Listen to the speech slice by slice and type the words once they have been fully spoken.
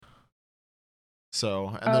So,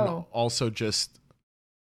 and then Oh, also just,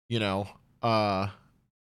 you know, uh,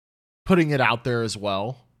 putting it out there as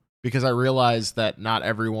well, because I realize that not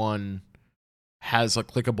everyone has a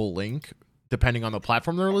clickable link depending on the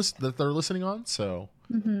platform that they're listening on. So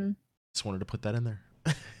mm-hmm. just wanted to put that in there.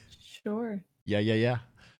 Sure. Yeah.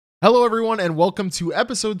 Hello, everyone, and welcome to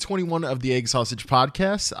episode 21 of the Egg Sausage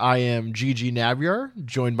Podcast. I am Gigi Naviar,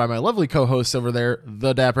 joined by my lovely co-host over there,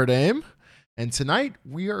 the Dapper Dame. And tonight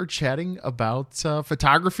we are chatting about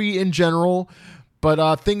photography in general,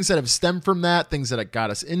 but things that have stemmed from that, things that have got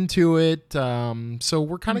us into it. So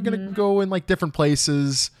we're kind of going to go in like different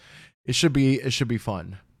places. It should be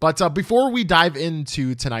fun. But before we dive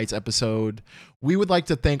into tonight's episode, we would like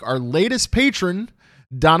to thank our latest patron,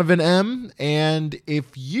 Donovan M. And if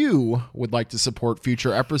you would like to support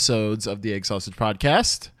future episodes of the Egg Sausage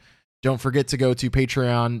Podcast, don't forget to go to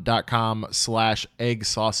patreon.com/egg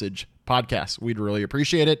sausage podcast. We'd really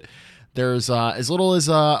appreciate it. There's as little as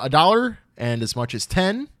 $1 and as much as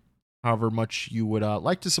 10, however much you would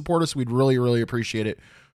like to support us. We'd really appreciate it.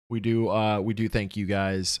 We do thank you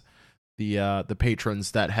guys, the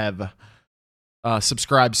patrons that have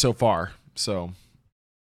subscribed so far. So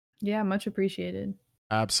Yeah, much appreciated.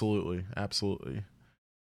 absolutely.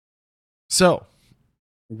 So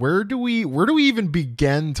where do we even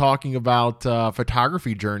begin talking about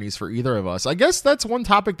photography journeys for either of us? I guess that's one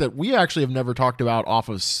topic that we actually have never talked about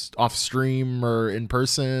off stream or in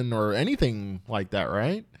person or anything like that,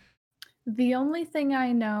 right? The only thing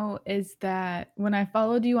I know is that when I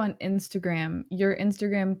followed you on Instagram, your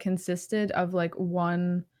Instagram consisted of like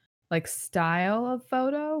one like style of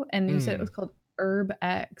photo, and you said it was Mm. called Herb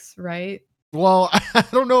X, right? Well, I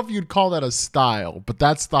don't know if you'd call that a style, but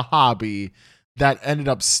that's the hobby that ended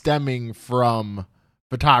up stemming from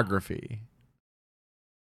photography.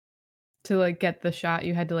 To like get the shot,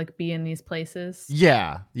 you had to like be in these places.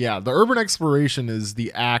 Yeah. The urban exploration is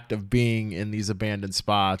the act of being in these abandoned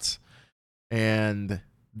spots. And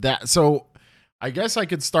so I guess I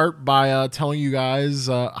could start by telling you guys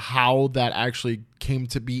how that actually came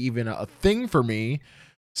to be even a thing for me.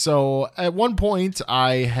 So at one point,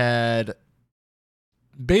 I had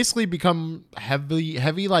basically become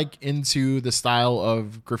heavy like into the style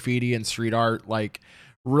of graffiti and street art, like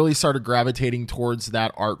really started gravitating towards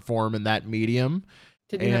that art form and that medium.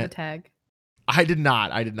 Did you have a And tag?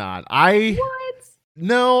 I What?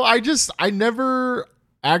 no, I never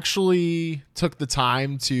actually took the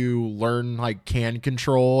time to learn like can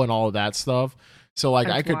control and all of that stuff. So like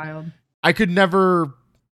That's wild. I could never,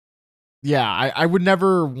 yeah, I would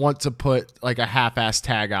never want to put like a half-ass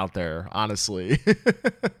tag out there, honestly.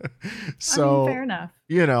 So, Fair enough.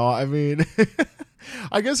 I mean,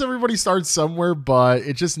 I guess everybody starts somewhere, but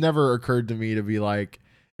it just never occurred to me to be like,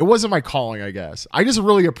 it wasn't my calling, I guess. I just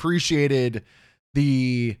really appreciated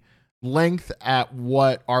the length at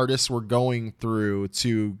what artists were going through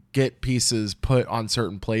to get pieces put on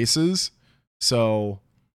certain places. So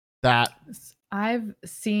that, I've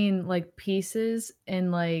seen like pieces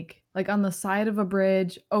in like on the side of a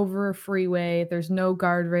bridge over a freeway. There's no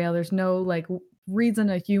guardrail. There's no like reason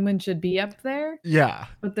a human should be up there, yeah.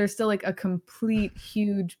 but there's still like a complete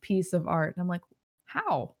huge piece of art. And I'm like,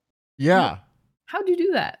 how? Yeah. How'd you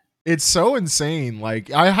do that? It's so insane.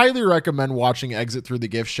 Like I highly recommend watching Exit Through the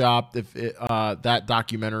Gift Shop. If that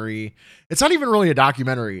documentary, it's not even really a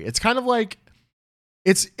documentary. It's kind of like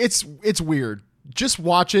it's weird. Just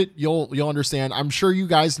watch it. You'll understand. I'm sure you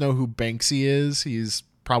guys know who Banksy is. He's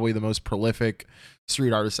probably the most prolific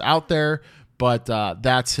street artist out there. But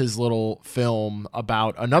that's his little film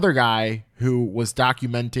about another guy who was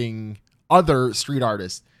documenting other street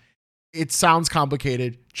artists. It sounds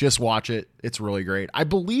complicated. Just watch it. It's really great. I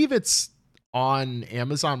believe it's on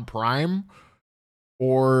Amazon Prime,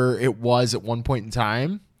 or it was at one point in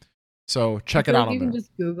time. So check it out on You can there.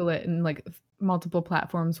 just Google it and like multiple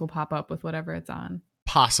platforms will pop up with whatever it's on.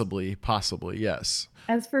 Possibly, yes.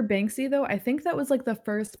 As for Banksy though, I think that was like the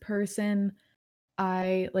first person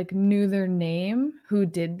I like knew their name who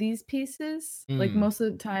did these pieces. Like Mm. most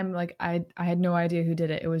of the time, like I had no idea who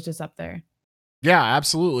did it. It was just up there. Yeah,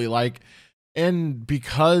 absolutely. Like, and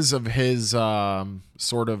because of his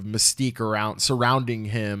sort of mystique around surrounding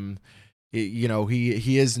him,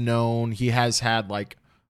 he is known. He has had like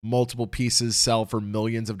multiple pieces sell for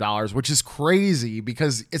millions of dollars, which is crazy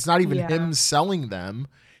because it's not even him selling them.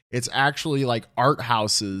 It's actually like art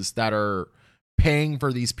houses that are paying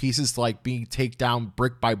for these pieces to like be take down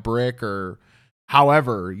brick by brick or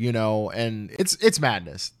however, and it's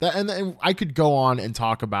madness. And I could go on and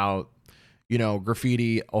talk about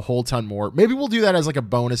graffiti a whole ton more. Maybe we'll do that as like a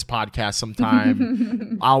bonus podcast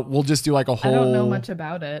sometime. We'll just do like a whole. I don't know much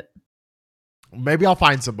about it. Maybe I'll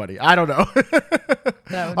find somebody. I don't know.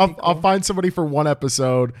 That would be I'll cool. find somebody for one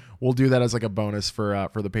episode. We'll do that as like a bonus for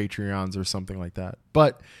the Patreons or something like that.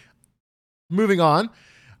 But moving on.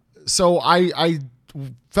 So I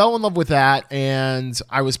fell in love with that, and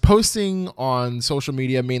I was posting on social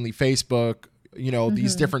media, mainly Facebook,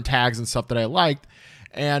 these different tags and stuff that I liked.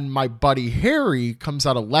 And my buddy Harry comes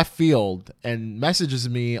out of left field and messages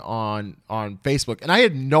me on Facebook. And I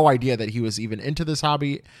had no idea that he was even into this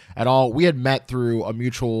hobby at all. We had met through a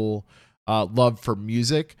mutual love for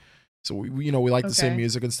music. So we like the same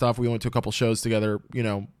music and stuff. We went to a couple shows together,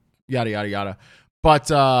 yada, yada, yada.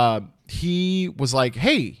 But he was like,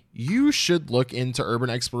 hey, you should look into urban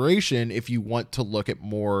exploration if you want to look at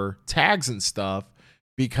more tags and stuff,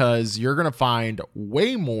 because you're going to find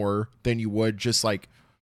way more than you would just like,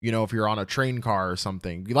 if you're on a train car or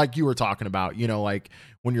something, like you were talking about, like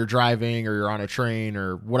when you're driving or you're on a train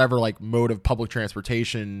or whatever, like mode of public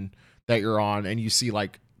transportation that you're on, and you see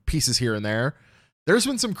like pieces here and there. There's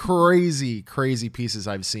been some crazy, crazy pieces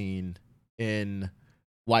I've seen in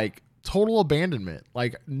like total abandonment.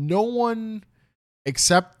 Like no one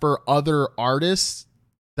except for other artists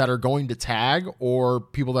that are going to tag or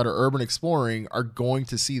people that are urban exploring are going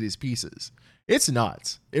to see these pieces. It's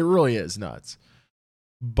nuts. It really is nuts.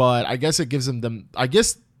 But I guess it gives them I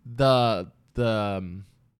guess the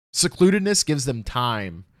secludedness gives them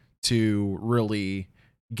time to really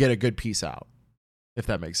get a good piece out, if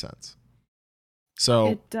that makes sense. So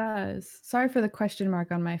It does. Sorry for the question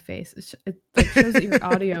mark on my face. It shows that your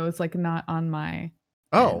audio is like not on my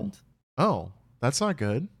end. Oh, that's not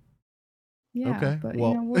good. Yeah, Okay, but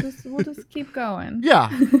well. we'll just keep going.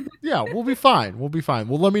 Yeah, we'll be fine. We'll be fine.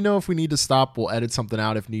 Well, let me know if we need to stop. We'll edit something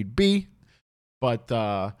out if need be. But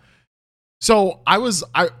so I was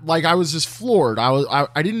just floored.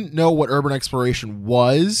 I didn't know what urban exploration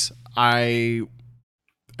was. I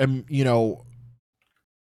am,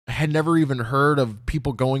 had never even heard of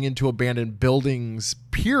people going into abandoned buildings,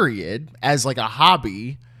 period, as like a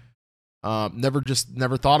hobby. Never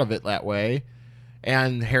thought of it that way.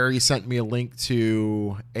 And Harry sent me a link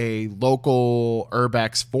to a local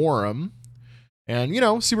Urbex forum.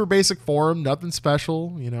 And, super basic forum, nothing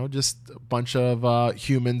special, just a bunch of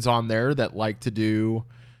humans on there that like to do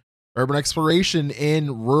urban exploration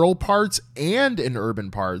in rural parts and in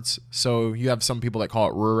urban parts. So you have some people that call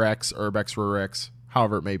it Rurex, Urbex, Rurex,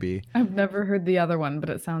 however it may be. I've never heard the other one, but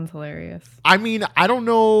it sounds hilarious. I mean, I don't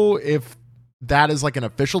know if that is like an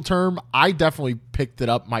official term. I definitely picked it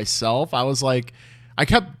up myself. I was like, I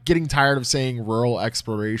kept getting tired of saying rural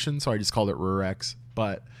exploration, so I just called it Rurex.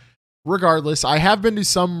 But regardless, I have been to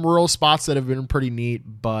some rural spots that have been pretty neat,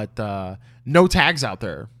 but no tags out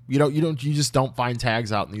there. You just don't find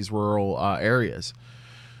tags out in these rural areas.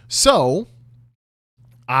 So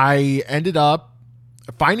I ended up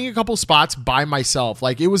finding a couple spots by myself.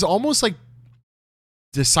 Like it was almost like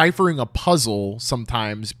deciphering a puzzle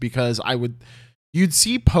sometimes, because you'd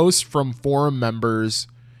see posts from forum members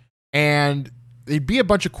and it'd be a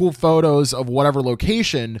bunch of cool photos of whatever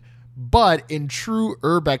location. But in true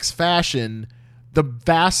Urbex fashion, the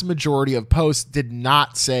vast majority of posts did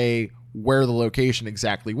not say where the location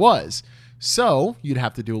exactly was. So you'd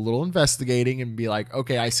have to do a little investigating and be like,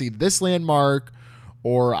 okay, I see this landmark,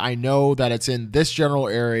 or I know that it's in this general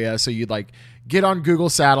area. So you'd like get on Google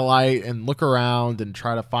Satellite and look around and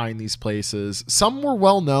try to find these places. Some were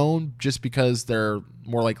well known just because they're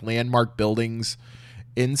more like landmark buildings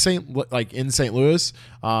in St. Louis.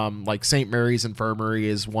 Like St. Mary's Infirmary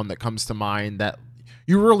is one that comes to mind, that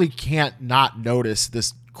you really can't not notice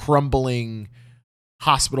this crumbling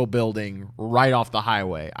hospital building right off the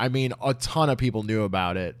highway. I mean, a ton of people knew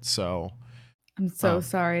about it. So I'm so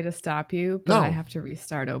sorry to stop you, but I have to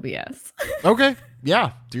restart OBS. Okay.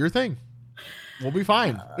 Yeah. Do your thing. We'll be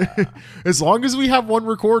fine. As long as we have one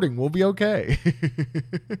recording, we'll be okay.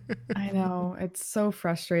 I know. It's so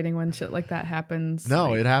frustrating when shit like that happens.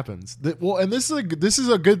 No, it happens. Well, and this is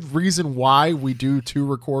a good reason why we do 2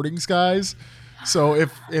 recordings, guys. So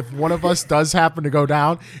if one of us does happen to go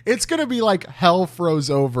down, it's going to be like hell froze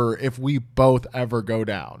over if we both ever go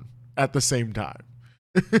down at the same time.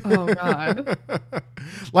 Oh God.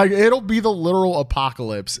 Like it'll be the literal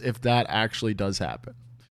apocalypse if that actually does happen.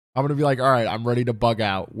 I'm going to be like, all right, I'm ready to bug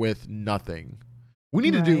out with nothing. We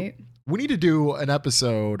need to do an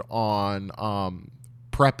episode on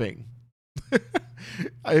prepping.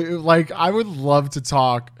 I would love to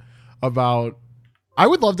talk about, I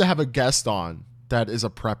would love to have a guest on that is a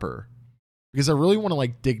prepper, because I really want to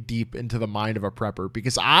like dig deep into the mind of a prepper,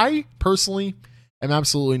 because I personally am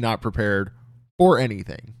absolutely not prepared for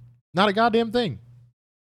anything. Not a goddamn thing.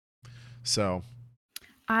 So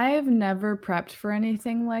I've never prepped for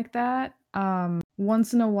anything like that.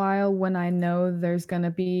 Once in a while when I know there's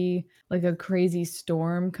gonna be like a crazy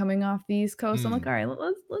storm coming off the East Coast, I'm like, all right,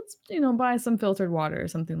 let's buy some filtered water or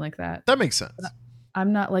something like that. That makes But sense.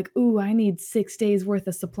 I'm not like, ooh, I need 6 days worth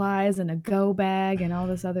of supplies and a go bag and all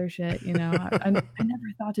this other shit. I never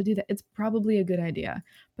thought to do that. It's probably a good idea,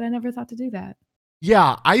 but I never thought to do that.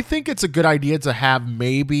 Yeah, I think it's a good idea to have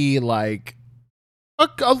maybe like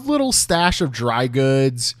a little stash of dry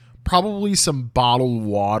goods, probably some bottled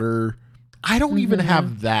water. I don't even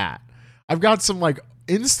have that. I've got some like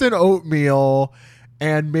instant oatmeal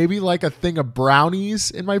and maybe like a thing of brownies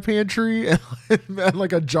in my pantry and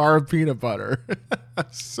like a jar of peanut butter.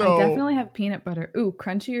 So I definitely have peanut butter. Ooh,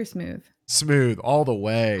 crunchy or smooth? smooth all the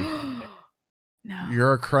way. No.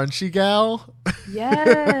 You're a crunchy gal?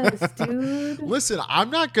 Yes, dude. Listen, I'm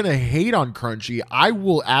not going to hate on crunchy. I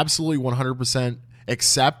will absolutely 100%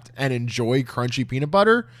 accept and enjoy crunchy peanut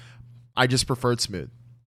butter. I just prefer it smooth.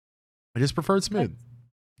 Fair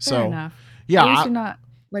So, enough. yeah. At least you're not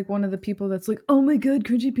like one of the people that's like, oh my god,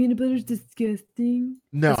 crunchy peanut butter is disgusting.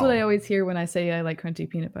 No. That's what I always hear when I say I like crunchy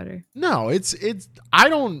peanut butter. No, I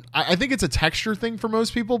think it's a texture thing for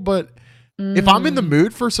most people, but if I'm in the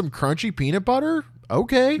mood for some crunchy peanut butter,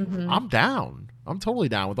 okay, I'm down. I'm totally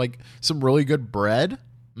down with like some really good bread.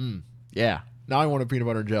 Yeah. Now I want a peanut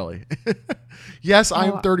butter and jelly. Yes, I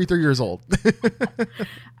am 33 years old.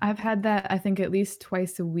 I've had that I think at least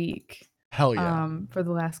twice a week. Hell yeah. For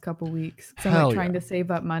the last couple weeks. So I'm like trying to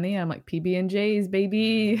save up money. I'm like PB&J's,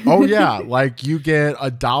 baby. Oh yeah, like you get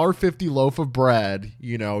 $1.50 loaf of bread,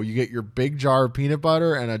 you get your big jar of peanut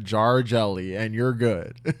butter and a jar of jelly and you're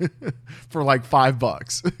good. For like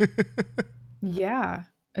 $5. Yeah.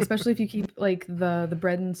 Especially if you keep like the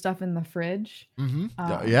bread and stuff in the fridge.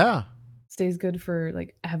 Yeah. Stays good for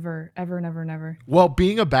like ever and ever. Well,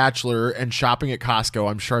 being a bachelor and shopping at Costco,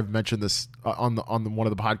 I'm sure I've mentioned this on one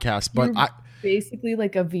of the podcasts, but You're basically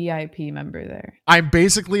like a VIP member there. I'm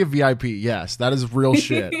basically a VIP. Yes, that is real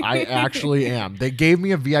shit. I actually am. They gave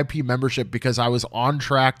me a VIP membership because I was on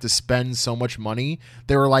track to spend so much money.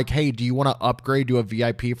 They were like, "Hey, do you want to upgrade to a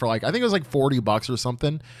VIP for like I think it was like $40 or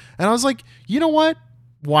something?" And I was like, "You know what?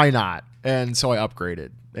 Why not?" And so I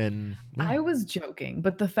upgraded. And I was joking,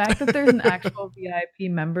 but the fact that there's an actual VIP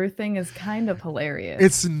member thing is kind of hilarious.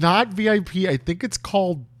 It's not VIP. I think it's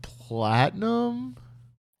called Platinum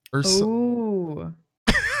or Ooh,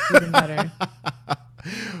 even better.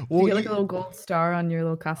 Well, you get like a little gold star on your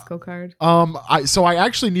little Costco card. I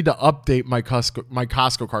actually need to update my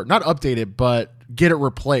Costco card. Not update it, but get it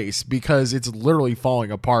replaced because it's literally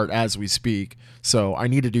falling apart as we speak. So I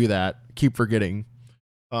need to do that. Keep forgetting.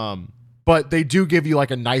 But they do give you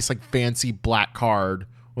like a nice, like fancy black card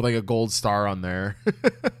with like a gold star on there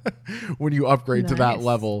when you upgrade to that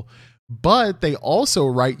level. But they also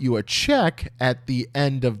write you a check at the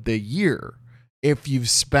end of the year if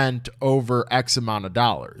you've spent over X amount of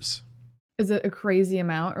dollars. Is it a crazy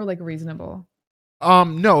amount or like reasonable?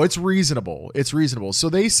 No, it's reasonable. It's reasonable. So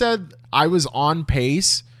they said I was on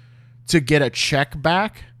pace to get a check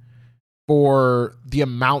back for the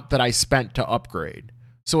amount that I spent to upgrade.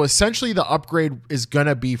 So essentially the upgrade is going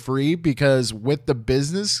to be free because with the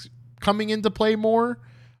business coming into play more,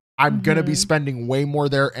 I'm going to be spending way more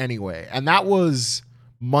there anyway. And that was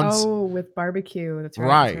months. Oh, with barbecue. That's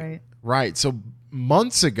right. Right. So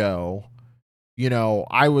months ago,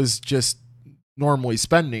 I was just normally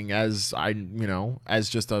spending as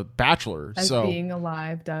just a bachelor. As being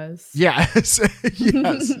alive does. Yes.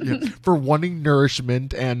 Yes. For wanting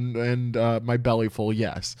nourishment and my belly full.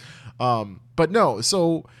 Yes. But no,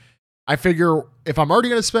 so I figure if I'm already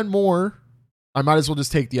going to spend more, I might as well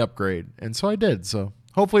just take the upgrade. And so I did. So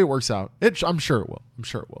hopefully it works out. I'm sure it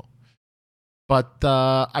will. But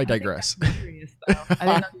I digress. I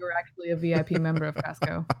didn't know you were actually a VIP member of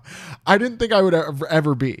Costco. I didn't think I would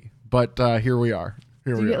ever be, but here we are.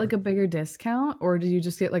 Do you get like a bigger discount or do you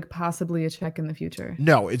just get like possibly a check in the future?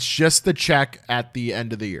 No, it's just the check at the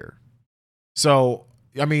end of the year. So,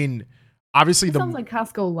 I mean, obviously it sounds like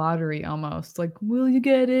Costco lottery almost. Like, will you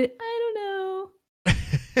get it? I don't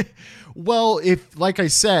know. Well, if like I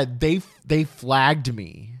said, they flagged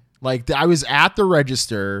me. Like I was at the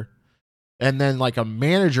register and then like a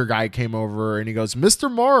manager guy came over and he goes, "Mr.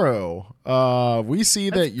 Morrow, we see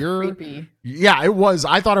that you're creepy." Yeah, it was.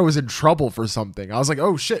 I thought I was in trouble for something. I was like,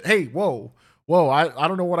 "Oh shit. Hey, whoa. I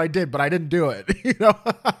don't know what I did, but I didn't do it."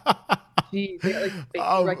 Jeez, they got like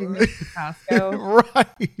facial recognition from Costco.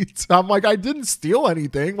 Right. I'm like, I didn't steal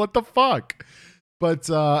anything. What the fuck? But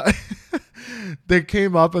they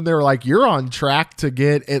came up and they were like, "You're on track to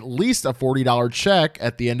get at least a $40 check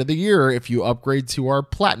at the end of the year if you upgrade to our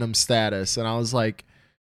platinum status." And I was like,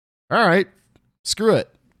 "All right, screw it.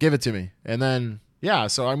 give it to me. And then, yeah.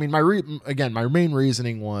 So, I mean, my main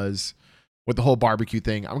reasoning was with the whole barbecue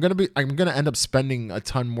thing, I'm going to end up spending a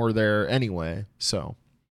ton more there anyway. So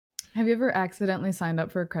Have you ever accidentally signed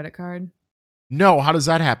up for a credit card? no, how does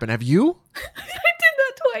that happen? Have you? I did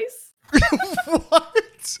that twice.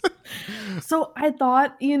 What? So I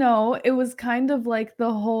thought, it was kind of like the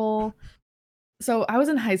whole. So I was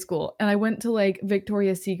in high school and I went to like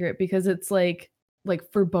Victoria's Secret because it's like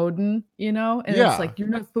forbidden, and it's Yeah. like you're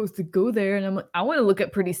not supposed to go there. And I'm like, I want to look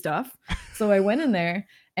at pretty stuff. So I went in there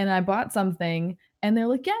and I bought something and they're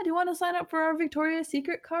like, yeah, do you want to sign up for our Victoria's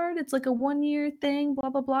Secret card? It's like a 1-year thing, blah,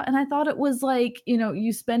 blah, blah. And I thought it was like,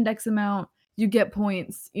 you spend X amount, you get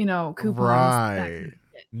points, coupons. That kind Right. of shit.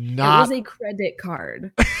 It was Not. a credit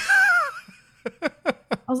card. I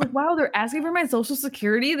was like, wow, they're asking for my social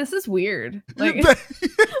security. This is weird. Like,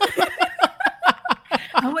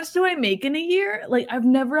 how much do I make in a year? Like, I've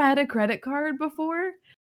never had a credit card before.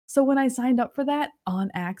 So when I signed up for that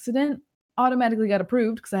on accident, automatically got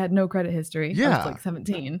approved because I had no credit history. I was Yeah. like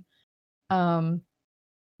 17. Um,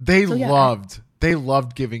 They So, yeah,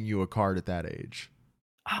 loved giving you a card at that age.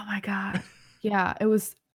 oh my God. Yeah, it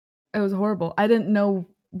was horrible. I didn't know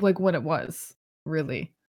like what it was,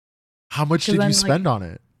 really. How much 'Cause did you then, spend on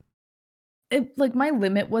it? it like my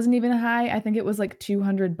limit wasn't even high. I think it was like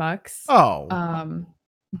 $200. Oh.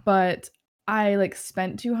 But I like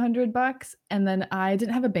spent $200 and then I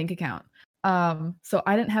didn't have a bank account. So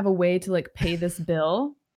I didn't have a way to like pay this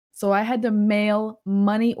bill. So I had to mail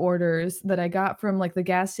money orders that I got from like the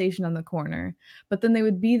gas station on the corner, but then they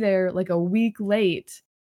would be there like a week late.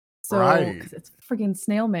 So, Right. because it's freaking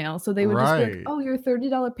snail mail. So they would just be like, Right. oh, your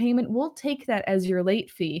 $30 payment, we'll take that as your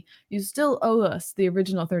late fee. You still owe us the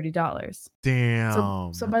original $30.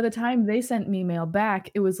 Damn. So by the time they sent me mail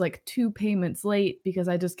back, it was like 2 payments late because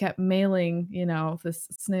I just kept mailing, this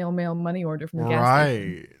snail mail money order from the gas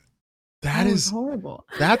station. Right. That It was is horrible.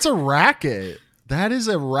 that's a racket. That is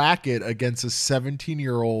a racket against a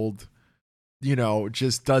 17-year-old,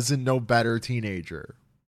 just doesn't know better teenager.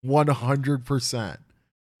 100%.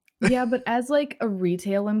 Yeah, but as like a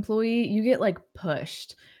retail employee, you get like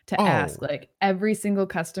pushed to ask Oh, like every single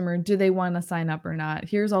customer, do they want to sign up or not?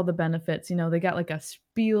 Here's all the benefits. They got like a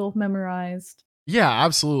spiel memorized. yeah,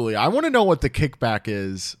 absolutely. I want to know what the kickback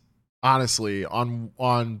is, honestly,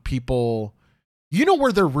 on people. You know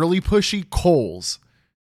where they're really pushy? Kohl's.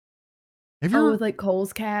 Have you Oh, ever? with like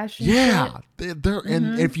Kohl's Cash and Yeah, shit. they're and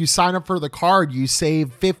Mhm. if you sign up for the card, you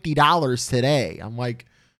save $50 today. I'm like,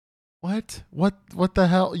 what? What the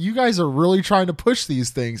hell? You guys are really trying to push these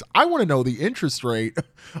things. I want to know the interest rate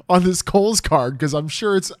on this Kohl's card because I'm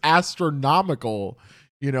sure it's astronomical.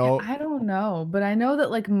 You Yeah, know, I don't know, but I know that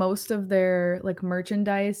like most of their like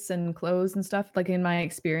merchandise and clothes and stuff, like in my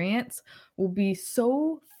experience, will be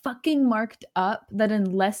so fucking marked up that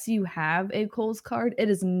unless you have a Kohl's card, it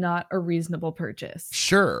is not a reasonable purchase.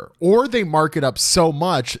 sure. Or they mark it up so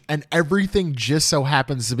much and everything just so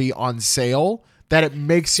happens to be on sale that it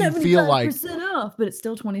makes you feel like 75% off, but it's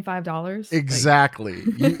still $25. Like, exactly.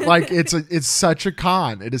 Like it's such a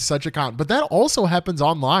con. It is such a con. But that also happens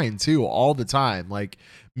online too all the time. Like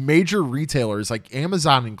major retailers like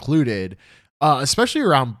Amazon included, especially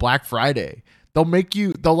around Black Friday. They'll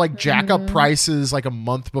like jack up mhm. prices like a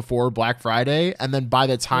month before Black Friday, and then by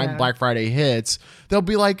the time Yeah. Black Friday hits, they'll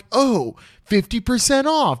be like, "Oh, 50%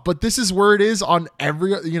 off." But this is where it is on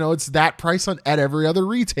every, it's that price at every other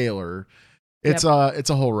retailer. It's Yep. it's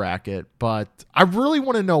a whole racket, but I really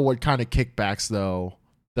want to know what kind of kickbacks though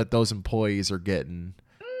that those employees are getting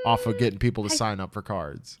off of getting people to I sign up for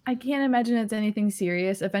cards. I can't imagine it's anything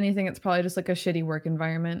serious. If anything, it's probably just like a shitty work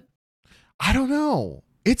environment. I don't know.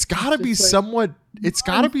 It's got to It's be just like, somewhat it's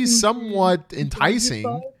got to be somewhat You're enticing.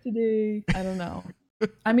 fired today. I don't know.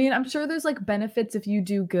 I mean, I'm sure there's like benefits if you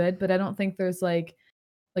do good, but I don't think there's like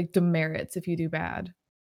demerits if you do bad.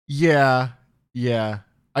 Yeah. Yeah.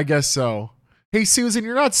 I guess so. Hey Susan,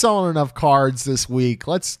 you're not selling enough cards this week.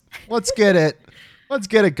 Let's get it. Let's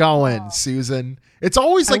get it going, Susan. It's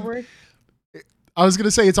always I like work I was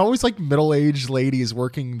gonna say it's always like middle-aged ladies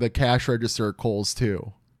working the cash register at Kohl's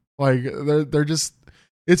too. Like they're just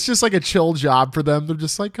it's just like a chill job for them. They're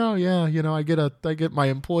just like, oh yeah, I get my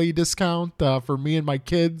employee discount for me and my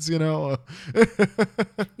kids. Yeah,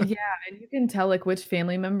 and you can tell like which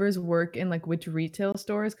family members work in like which retail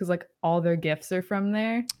stores because like all their gifts are from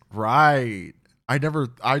there. Right. I never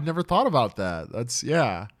thought about that. That's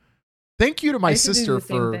yeah. Thank you to I my used to do sister the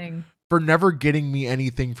same thing. for never getting me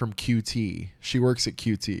anything from QT. She works at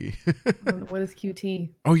QT. What is QT?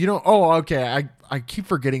 Oh, okay. I keep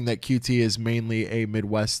forgetting that QT is mainly a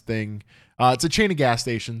Midwest thing. It's a chain of gas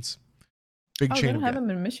stations. Big Oh, they chain don't of have gas. them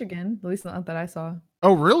in Michigan, at least not that I saw.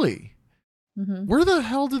 Oh, really? Hmm. Where the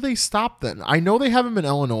hell do they stop then? I know they have them in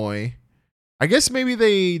Illinois. I guess maybe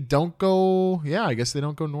they don't go. Yeah, I guess they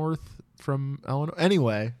don't go north from Illinois.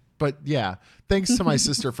 Anyway, but yeah, thanks to my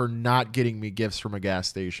sister for not getting me gifts from a gas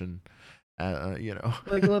station. You know,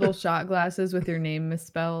 Like little shot glasses with your name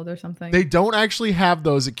misspelled or something. they don't actually have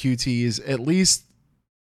those at QTs, at least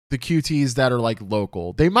the QTs that are like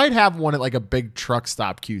local. They might have one at like a big truck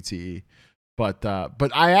stop QT, but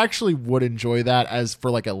I actually would enjoy that as for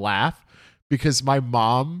like a laugh because my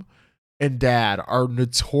mom and dad are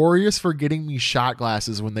notorious for getting me shot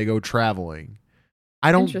glasses when they go traveling.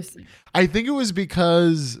 I don't Interesting. I think it was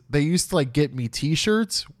because they used to like get me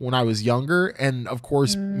t-shirts when I was younger. And of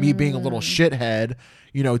course, me being a little shithead,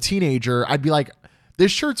 you know, teenager, I'd be like,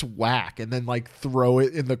 this shirt's whack. And then like throw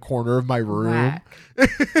it in the corner of my room. Whack.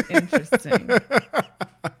 Interesting.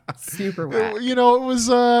 Super whack. You know, it was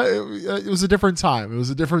a different time. It was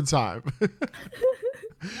a different time.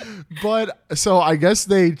 But so I guess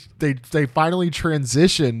they finally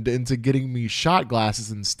transitioned into getting me shot glasses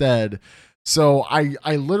instead. So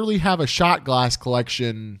I literally have a shot glass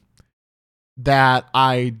collection that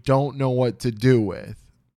I don't know what to do with.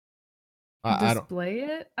 I don't. Display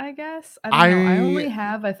it, I guess. I don't know. I only I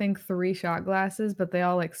have, I think, 3 shot glasses, but they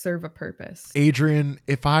all like serve a purpose. Adrian,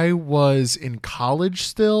 if I was in college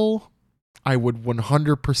still, I would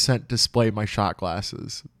 100% display my shot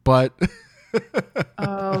glasses. But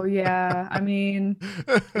Oh yeah. I mean,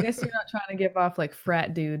 I guess you're not trying to give off like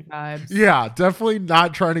frat dude vibes. yeah, definitely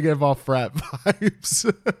not trying to give off frat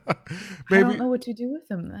vibes. I don't know what you do with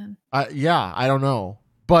them then. Yeah, I don't know.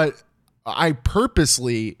 But I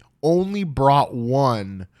purposely only brought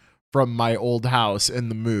one from my old house in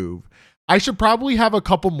the move. I should probably have a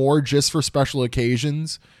couple more just for special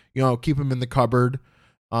occasions, you know, keep them in the cupboard.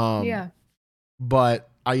 Yeah. But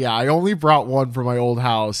yeah, I only brought one from my old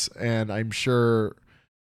house, and I'm sure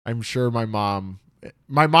my mom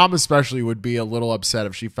especially would be a little upset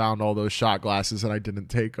if she found all those shot glasses and I didn't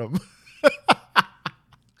take them.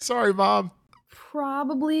 Sorry, Mom.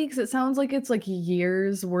 Probably because it sounds like it's like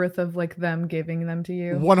years worth of like them giving them to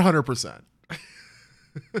you. 100%.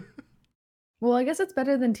 Well, I guess it's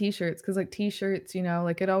better than t-shirts because like t-shirts, you know,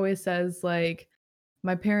 like it always says like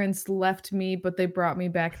my parents left me, but they brought me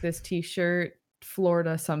back this t-shirt,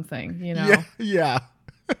 Florida something, you know. Yeah.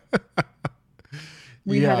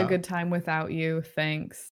 We had a good time without you.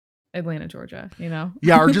 Thanks. Atlanta, Georgia, you know?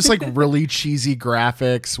 Yeah, or just like really cheesy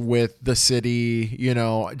graphics with the city, you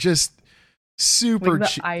know, just super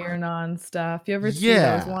like the iron-on stuff. You ever see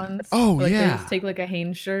those ones? Oh, like, yeah. They just take like a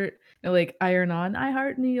Hanes shirt and like iron on, I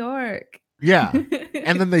heart New York. Yeah.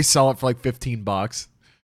 And then they sell it for like $15.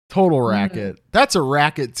 Total racket. That's a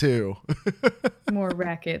racket too. More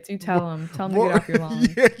rackets. You tell them. Tell them to get off your lawn.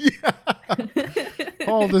 Yeah.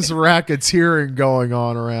 All this racketeering going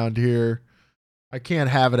on around here. I can't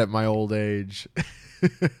have it at my old age.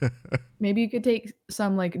 Maybe you could take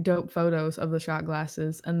some like dope photos of the shot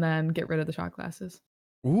glasses and then get rid of the shot glasses.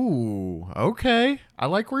 Ooh, okay. I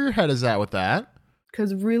like where your head is at with that.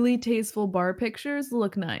 Because really tasteful bar pictures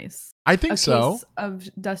look nice. I think so. Case of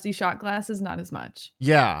dusty shot glasses, not as much.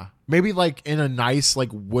 Yeah, maybe like in a nice like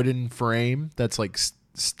wooden frame that's like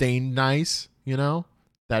stained nice. You know,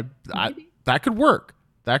 that could work.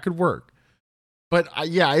 That could work. But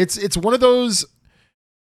yeah, it's one of those.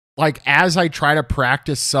 Like as I try to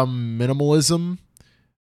practice some minimalism,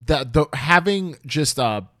 that having just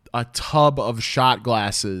a tub of shot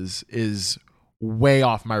glasses is way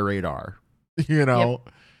off my radar. You know,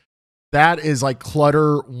 that is like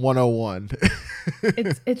clutter 101.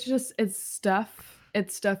 it's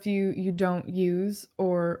stuff you don't use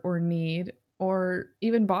or need or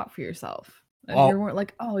even bought for yourself. And you're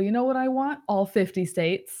like, oh, you know what I want? All 50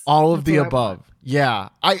 states. All of the above. Yeah.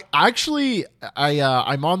 I actually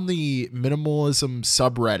I'm on the minimalism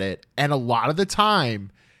subreddit, and a lot of the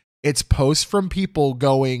time it's posts from people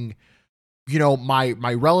going, you know, my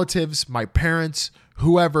relatives, my parents,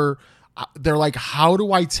 whoever, they're like, how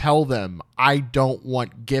do I tell them I don't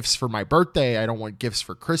want gifts for my birthday? I don't want gifts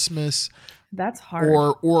for Christmas. That's hard.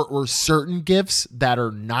 Or certain gifts that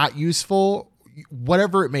are not useful,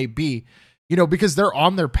 whatever it may be, you know, because they're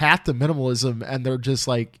on their path to minimalism and they're just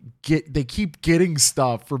like, they keep getting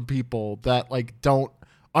stuff from people that like don't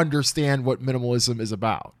understand what minimalism is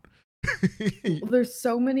about. There's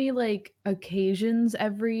so many like occasions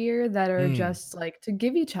every year that are just like to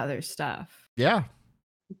give each other stuff. Yeah.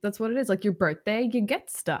 That's what it is. Like your birthday, you get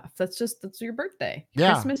stuff. That's your birthday.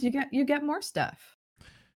 Yeah. Christmas, you get more stuff.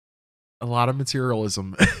 A lot of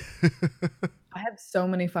materialism. I have so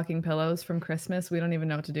many fucking pillows from Christmas. We don't even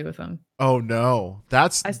know what to do with them. Oh no.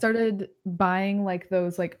 That's I started buying like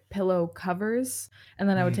those like pillow covers, and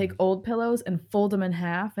then I would take mm, old pillows and fold them in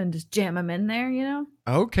half and just jam them in there, you know?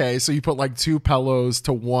 okay. So you put like two pillows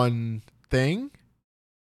to one thing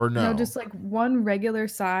or No, no? just like one regular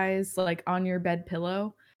size, like on your bed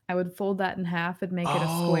pillow. I would fold that in half and make it a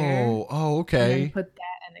square Oh, and then okay. put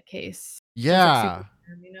that in a case. So it's like super Yeah.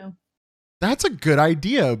 warm, you know? That's a good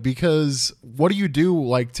idea because what do you do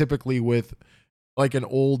like typically with like an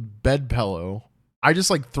old bed pillow? I just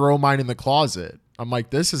like throw mine in the closet. I'm like,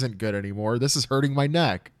 this isn't good anymore. This is hurting my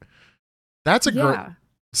neck. That's a great. Yeah.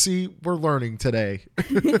 See, we're learning today.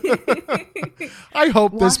 I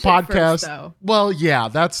hope this Wash it first, podcast. though. Well, yeah,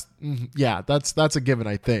 that's a given.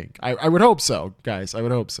 I think. I would hope so, guys. I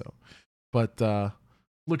would hope so. But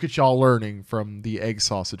look at y'all learning from the Egg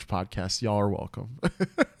Sausage podcast. Y'all are welcome.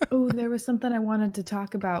 Oh, there was something I wanted to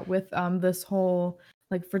talk about with this whole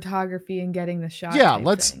like photography and getting the shot Yeah, type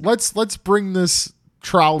let's thing. let's bring this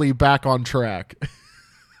trolley back on track.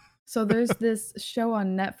 So there's this show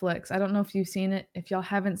on Netflix. I don't know if you've seen it. If y'all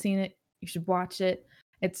haven't seen it, you should watch it.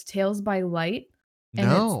 It's Tales by Light, and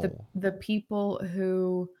it's the No. the people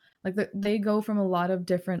who like they go from a lot of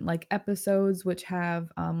different like episodes which have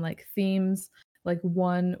like themes. Like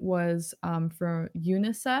one was for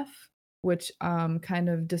UNICEF, which kind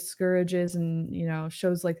of discourages and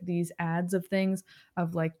shows like these ads of things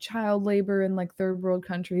of like child labor in like third world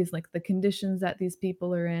countries, like the conditions that these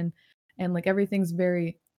people are in, and like everything's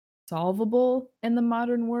very solvable in the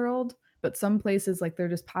modern world, but some places like their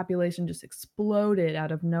just population just exploded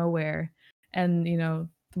out of nowhere, and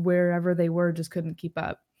wherever they were just couldn't keep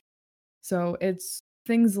up. So it's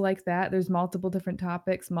things like that. There's multiple different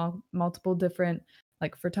topics, multiple different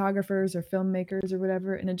like photographers or filmmakers or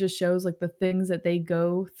whatever, and it just shows like the things that they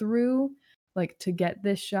go through like to get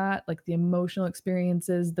this shot, like the emotional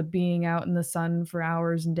experiences, the being out in the sun for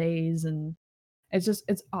hours and days, and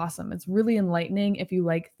it's awesome. It's really enlightening if you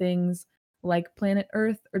like things like Planet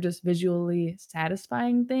Earth or just visually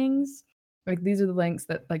satisfying things. Like these are the links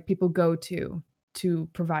that like people go to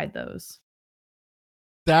provide those.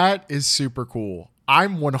 That is super cool.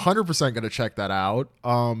 I'm 100% going to check that out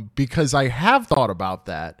because I have thought about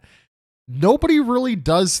that. Nobody really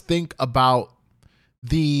does think about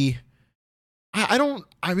the I don't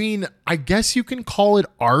I mean, I guess you can call it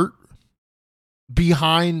art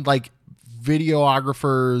behind like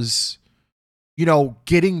videographers,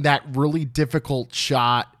 getting that really difficult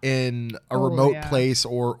shot in a Oh, remote yeah. place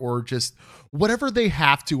or just whatever they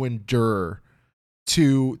have to endure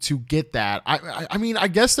to get that. I mean, I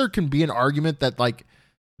guess there can be an argument that like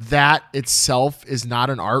that itself is not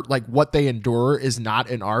an art, like what they endure is not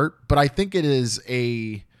an art, but I think it is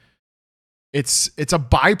it's a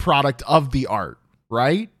byproduct of the art,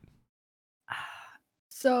 right?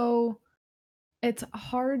 So it's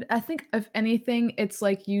hard. I think if anything, it's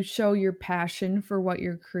like you show your passion for what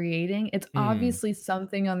you're creating. It's Mm, obviously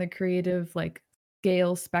something on the creative like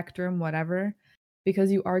scale spectrum, whatever,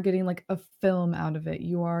 because you are getting like a film out of it.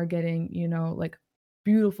 You are getting, like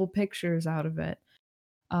beautiful pictures out of it.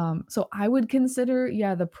 So I would consider,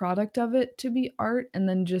 yeah, the product of it to be art, and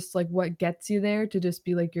then just like what gets you there to just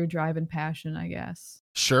be like your drive and passion, I guess.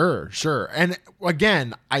 sure. And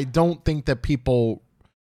again, I don't think that people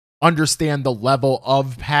understand the level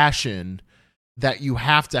of passion that you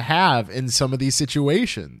have to have in some of these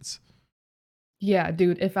situations. Yeah,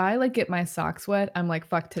 dude, if I like get my socks wet, I'm like,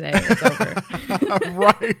 fuck today, it's over.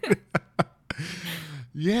 Right.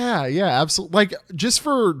 Yeah, absolutely. Like just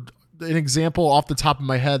for an example off the top of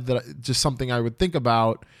my head that just something I would think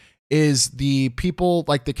about is the people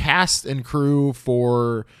like the cast and crew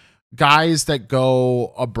for guys that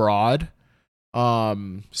go abroad,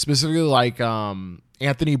 specifically like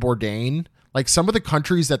Anthony Bourdain, like some of the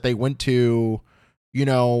countries that they went to,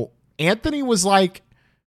 Anthony was like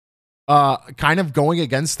kind of going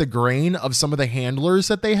against the grain of some of the handlers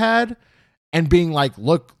that they had and being like,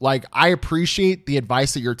 look, like I appreciate the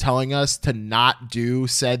advice that you're telling us to not do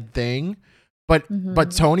said thing, but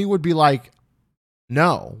Mhm. Tony would be like,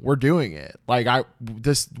 no, we're doing it. Like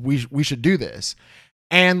we should do this.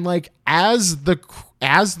 And like as the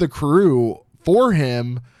crew for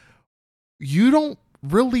him, you don't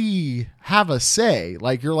really have a say.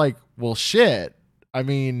 Like you're like, well, shit. I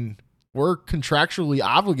mean, we're contractually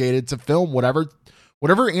obligated to film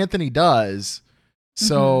whatever Anthony does. Mhm.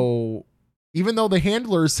 So even though the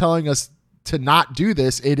handler is telling us to not do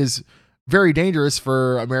this, it is very dangerous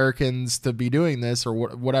for Americans to be doing this or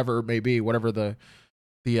whatever it may be, whatever the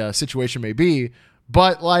situation may be.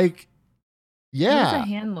 But like, What is a yeah,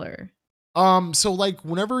 handler? So like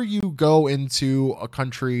whenever you go into a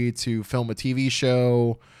country to film a TV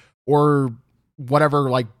show or whatever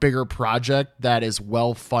like bigger project that is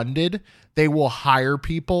well funded, they will hire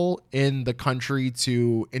people in the country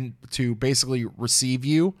to basically receive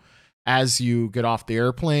you as you get off the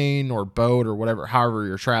airplane or boat or whatever, however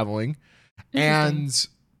you're traveling, Interesting. and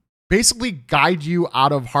basically guide you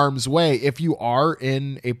out of harm's way if you are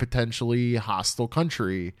in a potentially hostile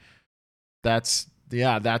country. That's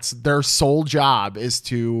their sole job, is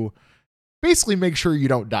to basically make sure you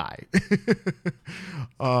don't die.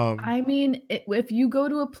 um I mean, if you go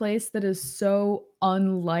to a place that is so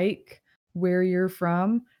unlike where you're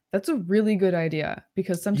from, that's a really good idea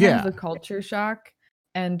because sometimes yeah, the culture shock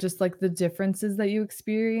and just like the differences that you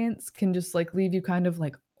experience can just like leave you kind of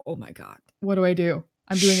like, oh my God, what do I do?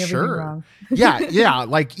 I'm doing everything sure. wrong. Yeah,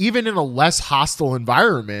 like even in a less hostile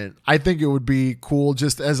environment, I think it would be cool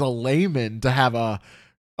just as a layman to have a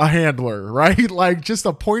handler, right? Like just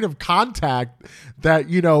a point of contact that,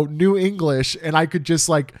 knew English, and I could just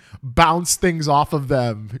like bounce things off of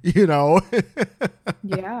them, Yeah,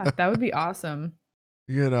 that would be awesome.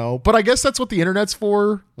 but I guess that's what the internet's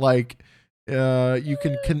for. Like, you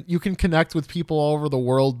can connect with people all over the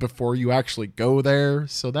world before you actually go there.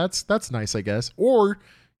 So that's nice, I guess. Or,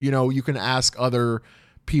 you can ask other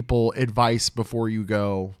people advice before you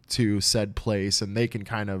go to said place and they can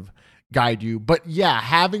kind of guide you. But yeah,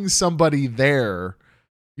 having somebody there,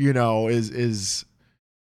 is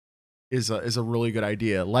a really good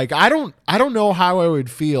idea. Like I don't know how I would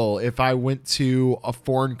feel if I went to a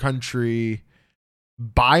foreign country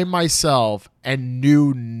by myself and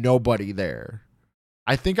knew nobody there.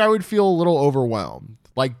 I think I would feel a little overwhelmed.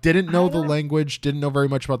 Like didn't know I the don't language, didn't know very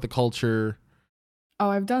much about the culture. Oh,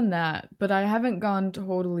 I've done that, but I haven't gone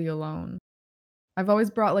totally alone. I've always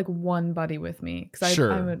brought like one buddy with me because I'm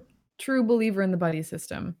Sure. a true believer in the buddy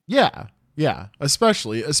system. Yeah. Yeah.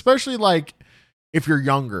 Especially like if you're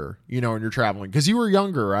younger, and you're traveling. Because you were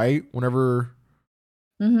younger, right? Whenever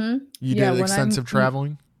you Yeah, did extensive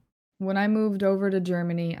traveling. when I moved over to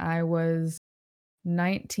Germany, I was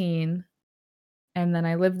 19 and then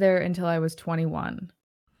I lived there until I was 21.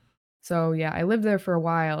 So, yeah, I lived there for a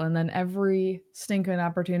while and then every stinking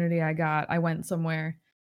opportunity I got, I went somewhere.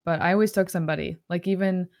 But I always took somebody. Like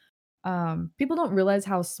even people don't realize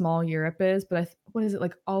how small Europe is, but what is it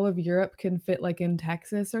like all of Europe can fit like in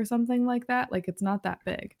Texas or something like that? Like it's not that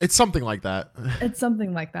big. It's something like that. It's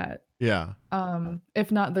something like that. Yeah.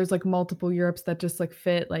 If not, there's like multiple Europes that just like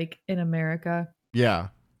fit like in America. Yeah.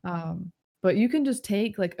 Um, but you can just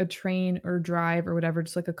take like a train or drive or whatever,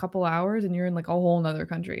 just like a couple hours, and you're in like a whole nother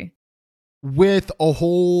country. With a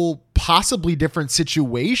whole possibly different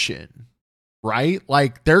situation, right?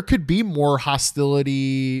 Like there could be more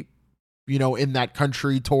hostility, in that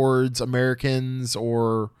country towards Americans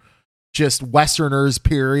or just Westerners,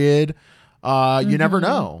 period. You never hmm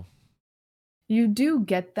know. You do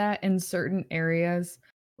get that in certain areas,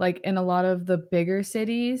 like in a lot of the bigger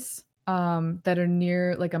cities that are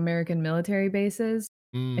near like American military bases.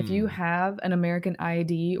 If you Mm, have an American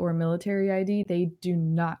ID or military ID, they do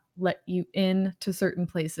not let you in to certain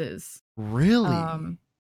places. really? Um,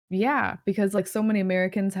 yeah, because like so many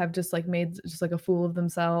Americans have just like made just like a fool of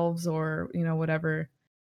themselves or whatever.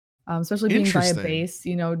 Especially being by a Interesting.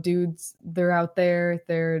 base, dudes, they're out there,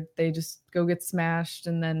 they just go get smashed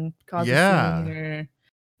and then cause a scene, Yeah. or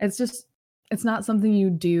it's just it's not something you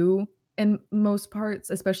do in most parts,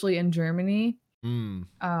 especially in Germany. Mm.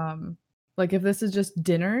 Um, like if this is just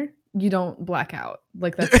dinner, you don't black out.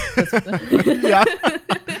 Like that's Yeah.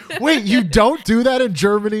 Wait, you don't do that in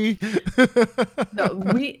Germany?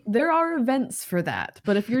 No, there are events for that,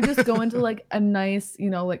 but if you're just going to like a nice,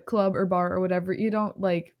 like club or bar or whatever, you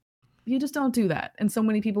just don't do that. And so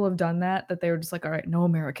many people have done that they were just like, all right, no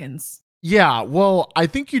Americans. Yeah, well, I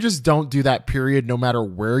think you just don't do that, period, no matter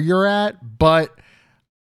where you're at. But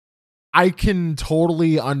I can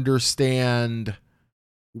totally understand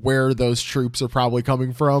where those troops are probably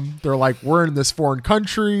coming from. They're like, we're in this foreign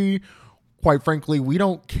country. Quite frankly, we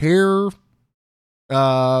don't care. We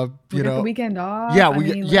got the weekend off. Yeah, I we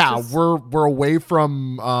mean, let's yeah, just we're away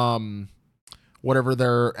from whatever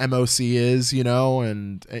their MOC is,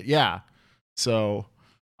 and yeah. So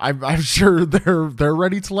I'm sure they're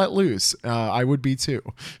ready to let loose. I would be too.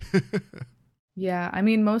 yeah, I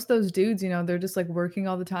mean, most of those dudes, they're just like working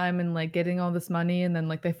all the time and like getting all this money, and then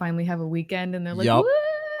like they finally have a weekend and they're like, Yep.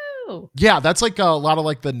 woo! Yeah, that's like a lot of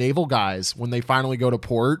like the naval guys when they finally go to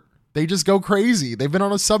port, they just go crazy. They've been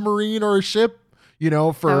on a submarine or a ship, That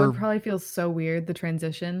would for probably feel so weird, the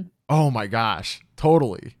transition. oh my gosh,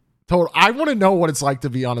 totally. I want to know what it's like to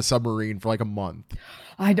be on a submarine for like a month.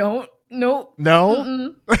 I don't. Nope.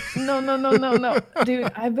 No? Mm-mm. No.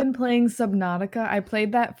 Dude, I've been playing Subnautica. I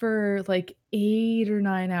played that for like 8 or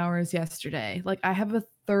 9 hours yesterday. Like I have a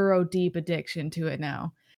thorough deep addiction to it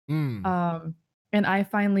now. Mm. Um, and I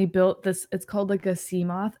finally built this. It's called like a sea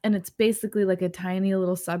moth, and it's basically like a tiny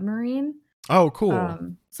little submarine. Oh, cool.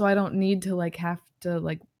 So I don't need to like have to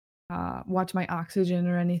like watch my oxygen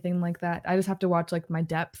or anything like that. I just have to watch like my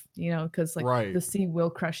depth, because like Right. the sea will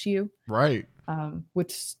crush you. Right.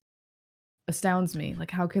 Which astounds me.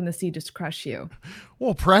 Like, how can the sea just crush you?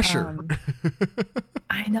 Well, pressure.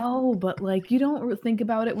 I know, but like you don't think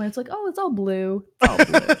about it when it's like, oh, it's all blue. It's all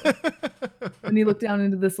blue. When you look down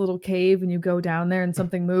into this little cave and you go down there and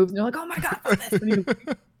something moves and you're like, oh my god.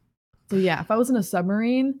 So yeah, if I was in a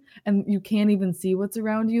submarine and you can't even see what's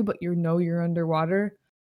around you, but you're underwater,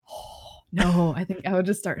 no, I think I would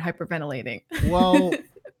just start hyperventilating. Well,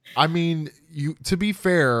 I mean, to be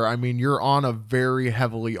fair, I mean, you're on a very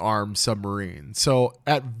heavily armed submarine. So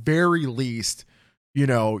at very least,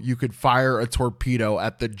 you could fire a torpedo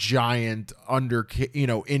at the giant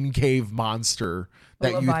in cave monster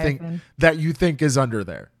that you think is under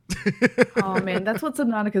there. Oh man, that's what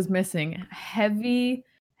Subnautica is missing. Heavy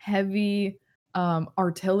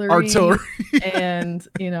artillery. And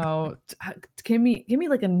give me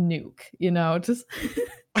like a nuke, just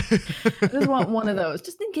I just want one of those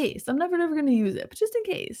just in case. I'm never going to use it, but just in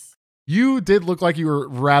case. You did look like you were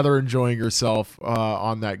rather enjoying yourself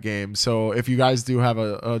on that game. So if you guys do have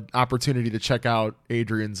a opportunity to check out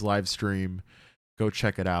Adrian's live stream, go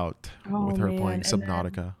check it out with her playing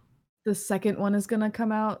Subnautica. The second one is going to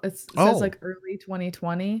come out. It says like early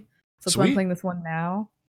 2020. So I'm playing this one now.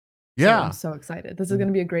 Yeah. So I'm so excited. This is going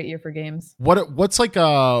to be a great year for games. What's like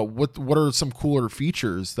what are some cooler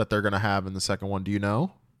features that they're going to have in the second one? Do you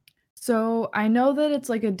know? So I know that it's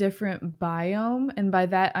like a different biome. And by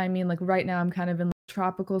that, I mean, like right now I'm kind of in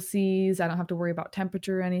tropical seas. I don't have to worry about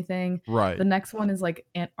temperature or anything. Right. The next one is like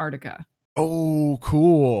Antarctica. Oh,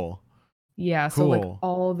 cool. Yeah. Cool. So like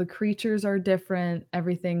all the creatures are different.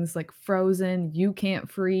 Everything's like frozen. You can't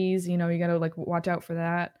freeze. You got to like watch out for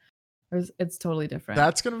that. It's totally different.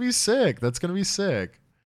 That's going to be sick.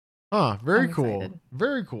 Huh. Very cool. Excited.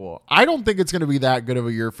 Very cool. I don't think it's going to be that good of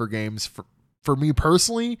a year for games for me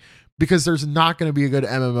personally, because there's not going to be a good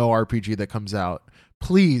MMORPG that comes out.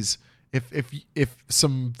 Please, if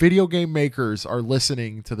some video game makers are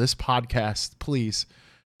listening to this podcast, please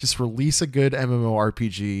just release a good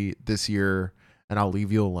MMORPG this year and I'll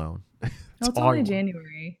leave you alone. It's only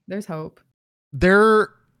January. There's hope.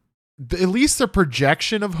 At least the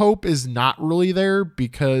projection of hope is not really there,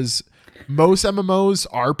 because most MMOs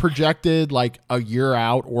are projected like a year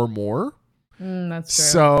out or more. That's true.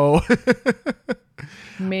 So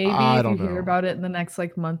maybe if you hear about it in the next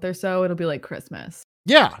like month or so, it'll be like Christmas.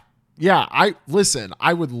 Yeah. I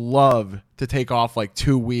would love to take off like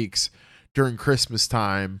 2 weeks during Christmas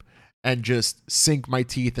time and just sink my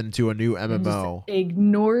teeth into a new MMO.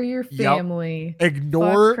 Ignore your family. Yep.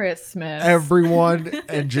 Ignore Christmas. Everyone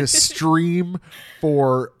and just stream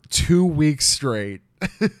for 2 weeks straight.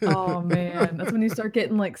 Oh man, that's when you start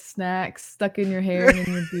getting like snacks stuck in your hair and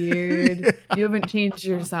in your beard. You haven't changed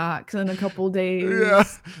your socks in a couple days. Yeah,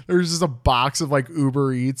 there's just a box of like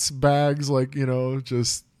Uber Eats bags, like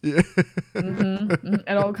just. Yeah.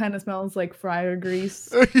 It all kind of smells like fryer grease.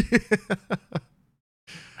 Yeah.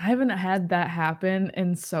 I haven't had that happen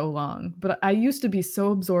in so long, but I used to be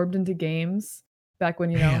so absorbed into games back when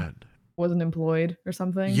wasn't employed or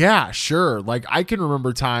something. Yeah, sure. Like I can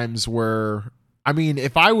remember times where, I mean,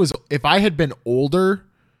 if I had been older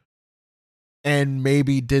and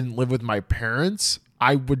maybe didn't live with my parents,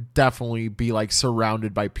 I would definitely be like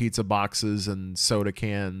surrounded by pizza boxes and soda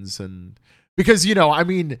cans, and because I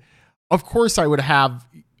mean, of course I would have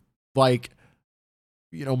like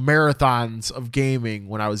marathons of gaming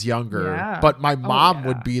when I was younger, but my mom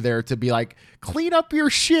would be there to be like, clean up your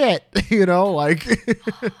shit, like.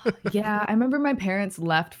 Yeah, I remember my parents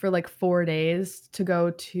left for like 4 days to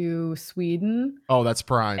go to Sweden. Oh, that's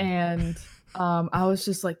prime. And I was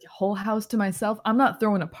just like, whole house to myself. I'm not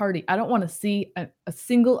throwing a party. I don't want to see a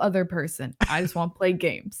single other person. I just want to play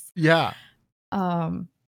games. Yeah.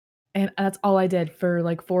 And that's all I did for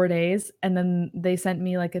like 4 days. And then they sent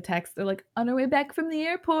me like a text. They're like, on our way back from the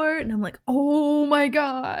airport. And I'm like, oh my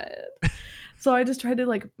God. So I just tried to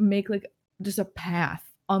like make like just a path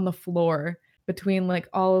on the floor between like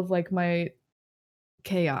all of like my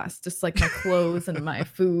chaos, just like my clothes and my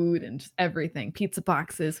food and just everything, pizza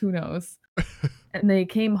boxes, who knows. And they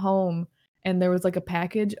came home and there was like a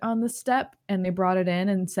package on the step and they brought it in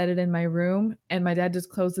and set it in my room. And my dad just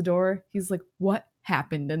closed the door. He's like, what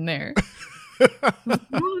happened in there? You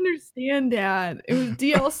don't understand, Dad. It was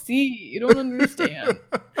DLC. You don't understand.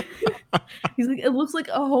 He's like, it looks like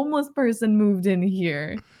a homeless person moved in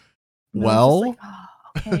here. And I was just like, Well,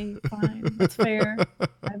 oh, okay, fine. That's fair.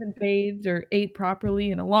 I haven't bathed or ate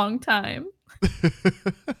properly in a long time.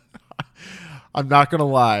 I'm not gonna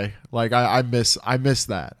lie. Like I miss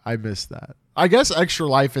that. I miss that. I guess Extra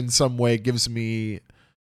Life in some way gives me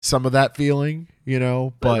some of that feeling,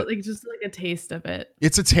 But but like just like a taste of it.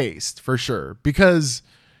 it's a taste for sure. Because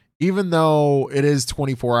even though it is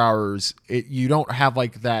 24 hours, you don't have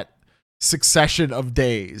like that succession of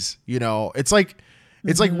days, it's like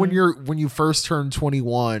when Mhm. you first turn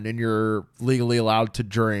 21 and you're legally allowed to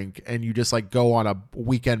drink and you just like go on a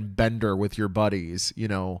weekend bender with your buddies,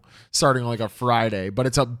 starting on like a Friday, but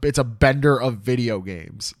it's a bender of video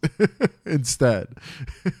games instead.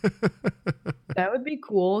 That would be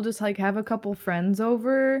cool. Just like have a couple friends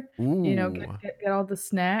over, get, Ooh. get get all the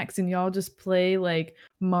snacks and y'all just play like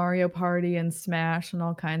Mario Party and Smash and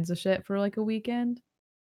all kinds of shit for like a weekend.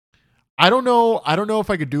 I don't know. I don't know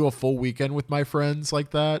if I could do a full weekend with my friends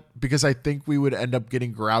like that because I think we would end up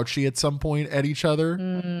getting grouchy at some point at each other.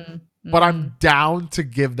 Mm, But mm. I'm down to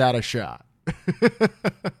give that a shot.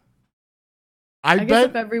 I I guess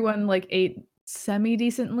if bet. everyone like ate semi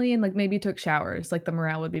decently and like maybe took showers, like the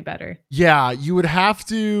morale would be better. Yeah, you would have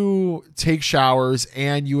to take showers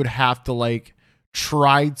and you would have to like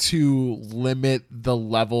try to limit the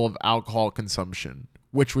level of alcohol consumption,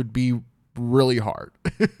 which would be really hard.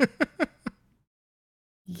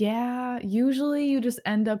 Yeah, usually you just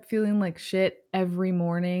end up feeling like shit every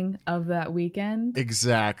morning of that weekend,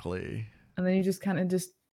 Exactly. and then you just kind of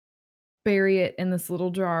just bury it in this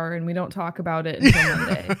little jar and we don't talk about it until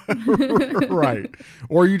Monday. Right.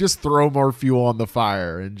 Or you just throw more fuel on the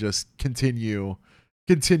fire and just continue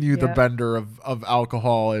the Yeah. bender of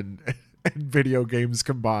alcohol and video games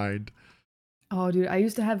combined. Oh, dude, I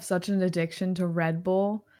used to have such an addiction to Red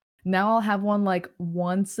Bull. Now I'll have one like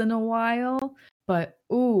once in a while, but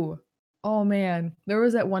ooh, oh man, there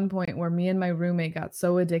was at one point where me and my roommate got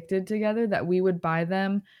so addicted together that we would buy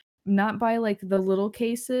them, not buy like the little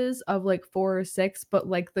cases of like 4 or 6, but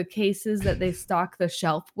like the cases that they stock the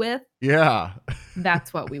shelf with. Yeah.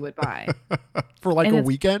 That's what we would buy. For like And a it's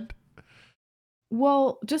weekend?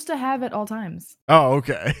 well, just to have at all times. Oh,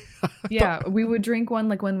 okay. Yeah, we would drink one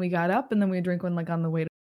like when we got up and then we'd drink one like on the way to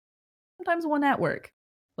sometimes one at work.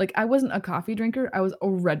 Like I wasn't a coffee drinker, I was a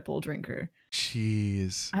Red Bull drinker.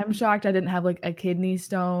 Jeez. I'm shocked I didn't have like a kidney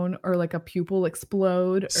stone or like a pupil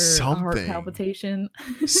explode or a heart Something. palpitation.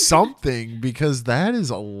 Something because that is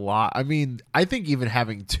a lot. I mean, I think even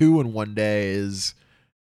having two in one day is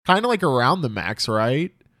kind of like around the max,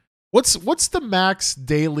 right? What's the max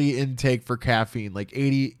daily intake for caffeine? Like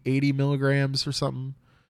 80 milligrams or something?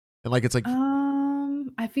 And like it's like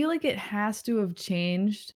I feel like it has to have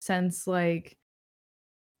changed since like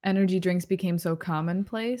energy drinks became so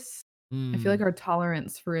commonplace. I feel like mm, our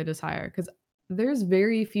tolerance for it is higher because there's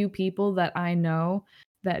very few people that I know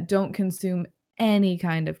that don't consume any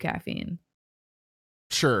kind of caffeine.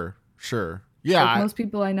 sure. Yeah, Like most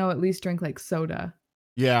people I know at least drink like soda.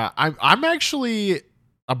 yeah. I'm actually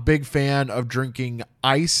a big fan of drinking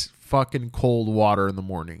ice fucking cold water in the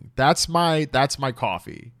morning. That's my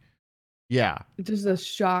coffee. Yeah. It's just a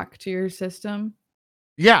shock to your system.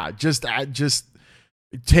 Yeah, just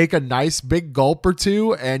take a nice big gulp or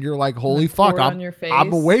two and you're like, And holy then fuck, pour it on your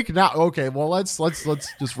I'm face. awake now. Okay, well let's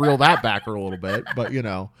just reel that back a little bit. But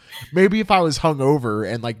maybe if I was hungover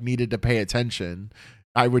and like needed to pay attention,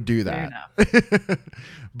 I would do Fair that. enough.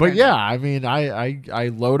 But Fair yeah, enough. I mean, I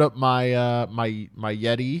load up my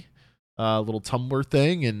Yeti little tumbler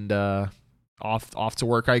thing and off to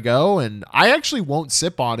work I go, and I actually won't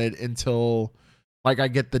sip on it until like I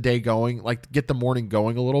get the day going, like get the morning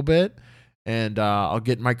going a little bit, and I'll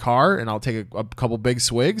get in my car and I'll take a couple big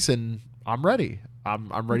swigs and I'm ready.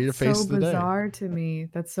 I'm ready to That's face so the day. bizarre to me.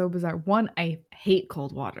 That's so bizarre. One, I hate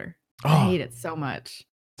cold water. I Oh, hate it so much.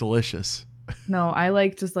 delicious. No, I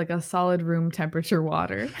like just like a solid room temperature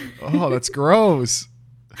water. Oh, that's gross.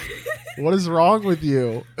 What is wrong with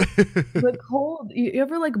you? The cold, you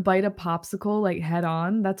ever like bite a popsicle like head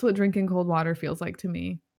on? That's what drinking cold water feels like to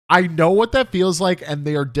me. I know what that feels like, and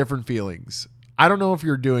they are different feelings. I don't know if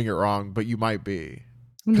you're doing it wrong, but you might be.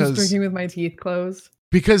 I'm just Because drinking with my teeth closed.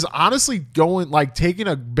 honestly, going like taking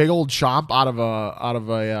a big old chomp out of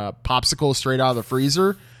a popsicle straight out of the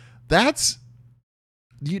freezer, that's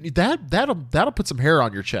that'll put some hair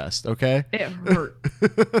on your chest. Okay. It hurts.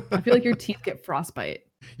 I feel like your teeth get frostbite.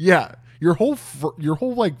 Yeah, your whole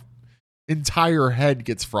like entire head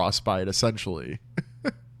gets frostbite. Essentially,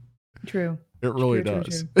 True. it really True, true,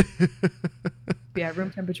 does. Yeah,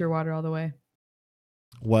 room temperature water all the way.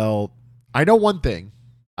 Well, I know one thing.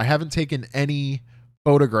 I haven't taken any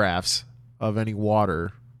photographs of any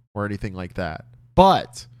water or anything like that.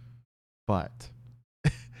 But I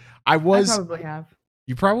I was. probably have.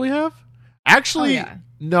 You probably have? Oh Actually, yeah.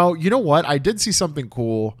 no, you know what? I did see something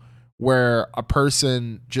cool where a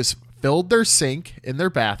person just filled their sink in their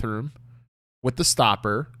bathroom with the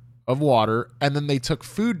stopper of water, and then they took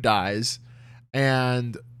food dyes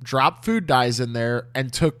and dropped food dyes in there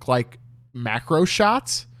and took like macro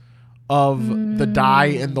shots of the dye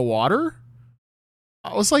in Mm. the water.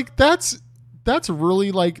 I was like, that's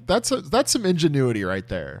really like that's some ingenuity right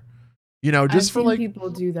there. You know, I've just for seen like, people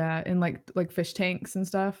do that in like fish tanks and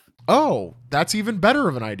stuff. oh, that's even better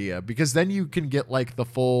of an idea because then you can get like the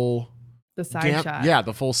full The side shot. yeah,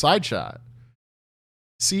 the full side shot.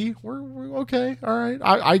 See, we're okay. All right.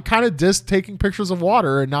 I kind of dissed taking pictures of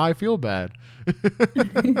water and now I feel bad.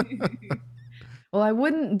 Well, I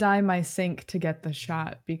wouldn't dye my sink to get the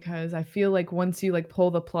shot because I feel like once you like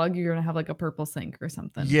pull the plug, you're gonna have like a purple sink or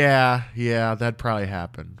something. Yeah, that'd probably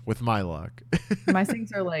happen with my luck. My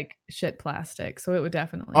sinks are like shit plastic, so it would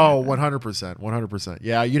definitely Oh, happen. 100%. 100%.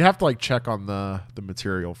 Yeah, you'd have to like check on the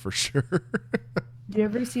material for sure. Do you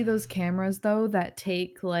ever see those cameras though that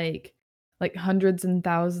take like hundreds and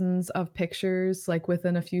thousands of pictures like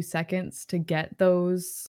within a few seconds to get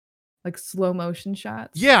those like slow motion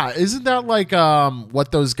shots? Yeah, isn't that like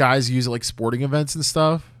what those guys use at like sporting events and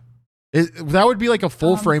stuff? That would be like a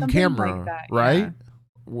full frame Something like camera, that, right? yeah.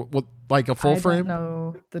 What like a full I don't frame?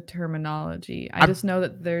 know the terminology. I I'm just know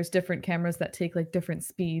that there's different cameras that take like different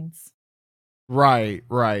speeds. right,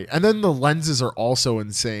 right. And then the lenses are also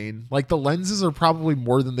insane. Like the lenses are probably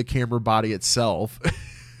more than the camera body itself.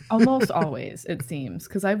 Almost always, it seems,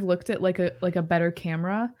 because I've looked at like a better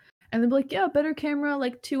camera, and they'll be like, "Yeah, better camera,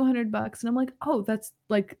 like $200," and I'm like, "Oh, that's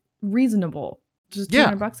like reasonable. Just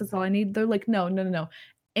Yeah, $200. That's all I need." They're like, "No, no, no, no,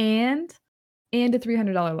 and a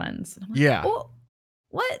 $300 lens." And I'm like, yeah. "Oh,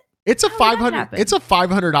 what? It's a How did that 500 happen?" it's a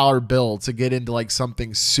 $500 bill to get into like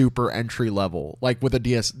something super entry level, like with a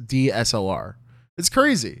DSLR. It's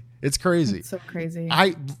crazy. It's crazy. It's so crazy.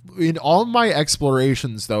 I in all my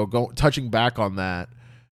explorations though, touching back on that,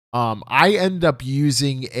 I end up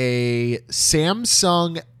using a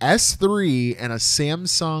Samsung S3 and a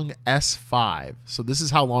Samsung S5. So this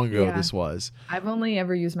is how long ago Yeah. this was. I've only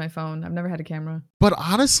ever used my phone. I've never had a camera. But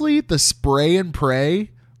honestly, the spray and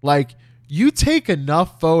pray, like you take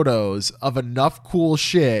enough photos of enough cool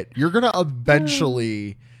shit, you're going to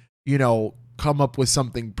eventually, you know, come up with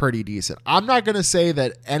something pretty decent. I'm not going to say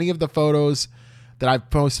that any of the photos that I've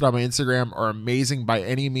posted on my Instagram are amazing by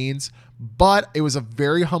any means, but it was a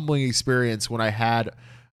very humbling experience when I had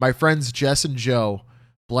my friends Jess and Joe,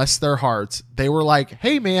 bless their hearts. They were like,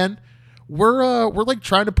 "Hey man, we're like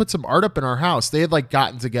trying to put some art up in our house." They had like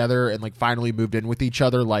gotten together and like finally moved in with each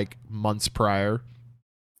other like months prior.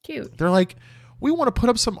 Cute. They're like, "We want to put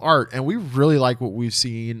up some art and we really like what we've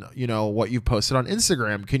seen, you know, what you've posted on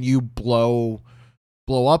Instagram. Can you blow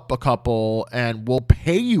up a couple and we'll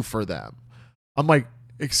pay you for them?" I'm like,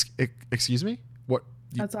 excuse me? What?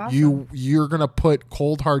 That's awesome. You're going to put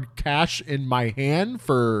cold hard cash in my hand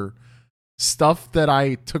for stuff that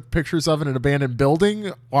I took pictures of in an abandoned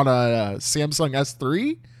building on a Samsung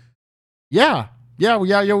S3? Yeah,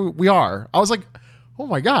 we are. I was like, oh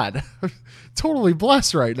my God, totally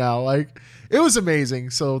blessed right now. Like, it was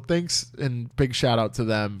amazing. So thanks and big shout out to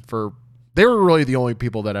them they were really the only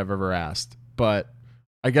people that I've ever asked. But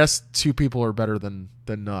I guess two people are better than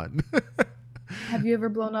none. Have you ever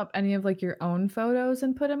blown up any of like your own photos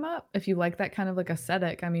and put them up? If you like that kind of like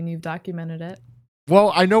aesthetic, I mean, you've documented it.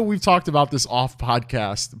 Well, I know we've talked about this off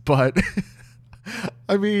podcast, but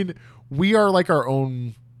I mean, we are like our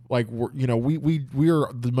own, like, you know, we are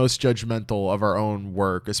the most judgmental of our own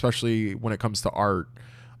work, especially when it comes to art.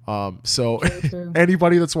 So True, true.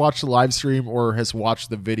 anybody that's watched the live stream or has watched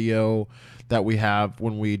the video that we have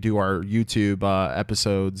when we do our YouTube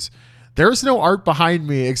episodes, there's no art behind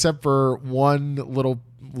me except for one little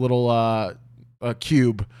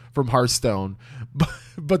cube from Hearthstone.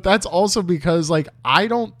 But that's also because like I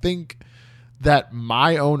don't think that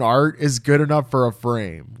my own art is good enough for a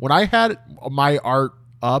frame. When I had my art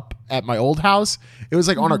up at my old house, it was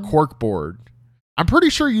like on a cork board. I'm pretty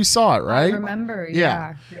sure you saw it, right? I remember.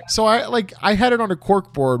 Yeah. Yeah. So I had it on a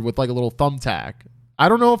cork board with like a little thumbtack. I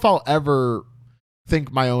don't know if I'll ever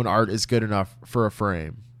think my own art is good enough for a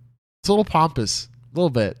frame. It's a little pompous, a little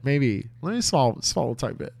bit, maybe. Let me small a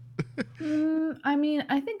tiny bit. I mean,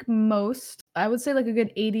 I think I would say like a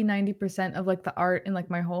good 80-90% of like the art in like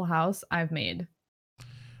my whole house I've made.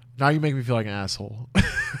 Now you make me feel like an asshole.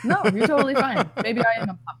 No, you're totally fine. Maybe I am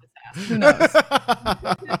a pompous ask. Who knows?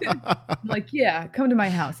 I'm like, yeah, come to my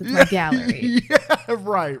house. It's my gallery. Yeah,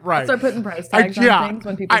 right. I'll start putting price tags on things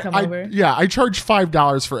when people come over. Yeah, I charge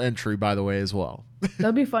 $5 for entry, by the way, as well.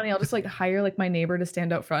 That'd be funny. I'll just like hire like my neighbor to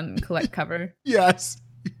stand out front and collect cover. Yes.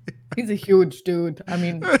 He's a huge dude. I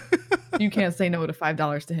mean, you can't say no to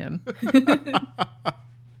 $5 to him.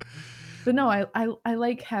 But no, I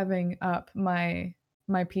like having up my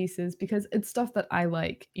pieces because it's stuff that I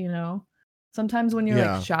like, you know? Sometimes when you're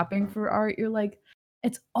like shopping for art, you're like,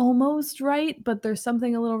 it's almost right, but there's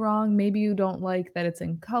something a little wrong. Maybe you don't like that it's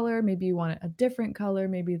in color. Maybe you want a different color.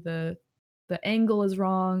 Maybe the angle is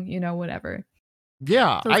wrong, you know, whatever.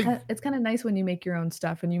 Yeah. So it's kind of nice when you make your own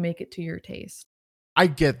stuff and you make it to your taste. I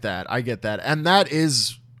get that. And that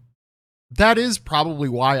is probably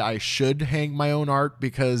why I should hang my own art,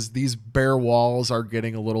 because these bare walls are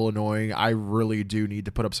getting a little annoying. I really do need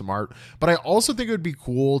to put up some art. But I also think it would be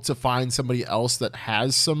cool to find somebody else that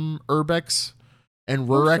has some Urbex and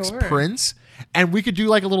Rurex prints, and we could do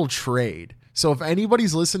like a little trade. So if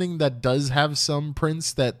anybody's listening that does have some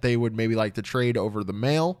prints that they would maybe like to trade over the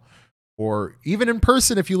mail, or even in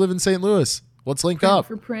person if you live in St. Louis, let's link up.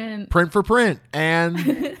 Print for print.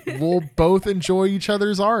 And we'll both enjoy each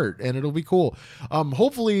other's art and it'll be cool.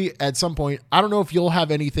 Hopefully at some point, I don't know if you'll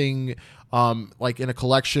have anything like in a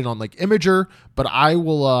collection on like Imager, but I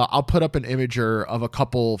will I'll put up an Imager of a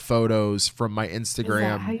couple photos from my Instagram. Is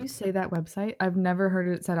that how you say that website? I've never heard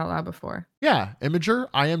it said out loud before. Yeah, Imager,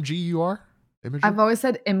 Imgur. Imager? I've always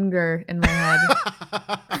said Imgur in my head.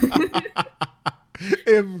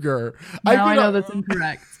 Imgur. Now I know that's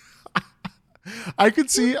incorrect. I could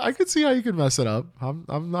see how you could mess it up.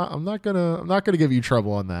 I'm not gonna give you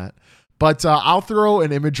trouble on that. But I'll throw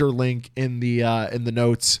an Imager link in the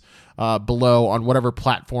notes below on whatever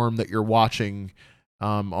platform that you're watching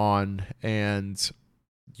on, and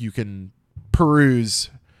you can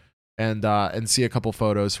peruse and see a couple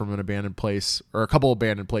photos from an abandoned place, or a couple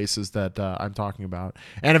abandoned places that I'm talking about.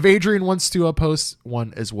 And if Adrian wants to post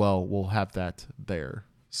one as well, we'll have that there.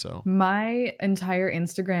 So my entire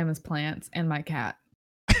Instagram is plants and my cat.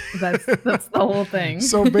 That's the whole thing.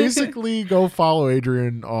 So basically go follow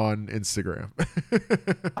Adrian on Instagram.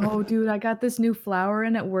 Oh, dude, I got this new flower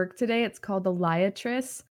in at work today. It's called the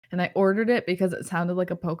Liatris, and I ordered it because it sounded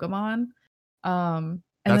like a Pokemon. And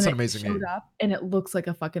that's then an amazing showed name. up and it looks like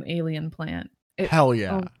a fucking alien plant. Hell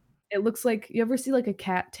yeah. It looks like, you ever see like a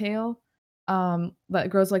cattail that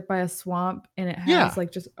grows like by a swamp, and it has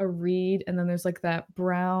like just a reed, and then there's like that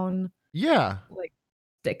brown like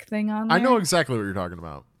stick thing on there. I know exactly what you're talking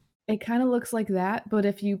about. It kind of looks like that, but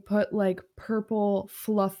if you put like purple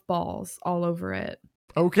fluff balls all over it.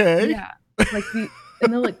 Okay. Yeah. Like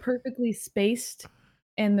and they're like perfectly spaced,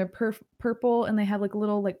 and they're purple, and they have like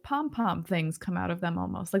little like pom-pom things come out of them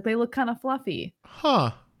almost. Like they look kind of fluffy.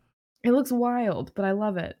 Huh. It looks wild, but I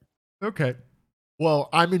love it. Okay. Well,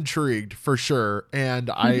 I'm intrigued for sure.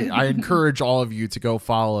 And I encourage all of you to go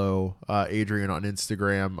follow Adrian on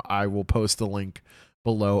Instagram. I will post a link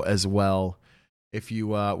below as well if you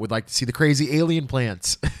would like to see the crazy alien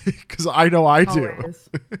plants, because I know I do.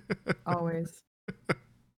 Always.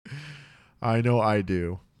 I know I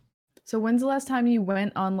do. So when's the last time you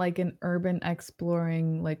went on like an urban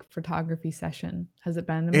exploring like photography session? Has it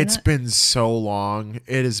been a minute? It's been so long.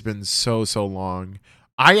 It has been so long.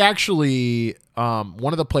 I actually,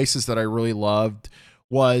 one of the places that I really loved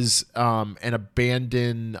was an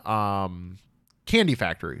abandoned candy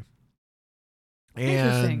factory.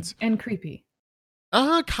 Interesting and creepy.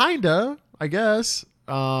 Kinda, I guess.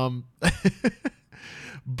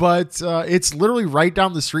 But it's literally right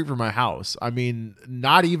down the street from my house. I mean,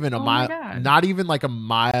 not even a mile, not even like a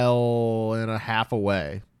mile and a half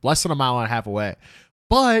away, less than a mile and a half away.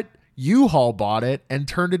 But U-Haul bought it and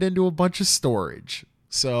turned it into a bunch of storage.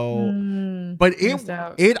 So, but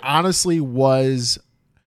it honestly was,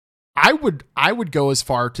 I would go as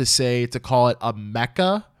far to say, to call it a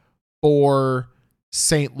mecca for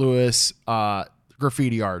St. Louis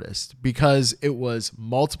graffiti artists, because it was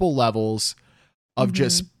multiple levels of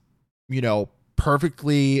just,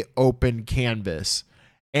 perfectly open canvas.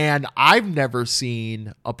 And I've never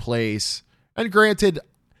seen a place, and granted,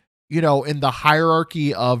 in the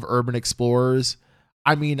hierarchy of urban explorers,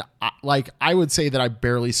 I mean, I would say that I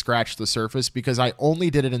barely scratched the surface, because I only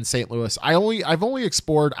did it in St. Louis. I've only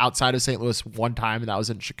explored outside of St. Louis one time, and that was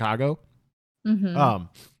in Chicago.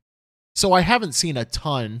 So I haven't seen a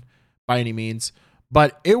ton by any means,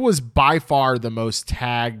 but it was by far the most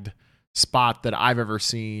tagged spot that I've ever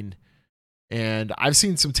seen and I've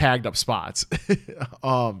seen some tagged up spots.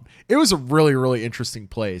 It was a really, really interesting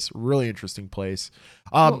place. Really interesting place.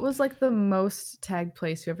 What was like the most tagged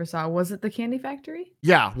place you ever saw? Was it the Candy Factory?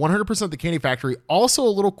 Yeah, 100% the Candy Factory. Also, a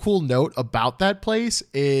little cool note about that place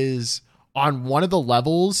is on one of the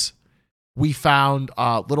levels, we found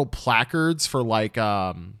little placards for like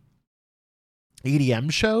EDM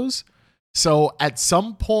shows. So at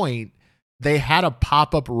some point, they had a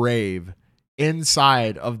pop-up rave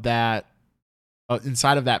inside of that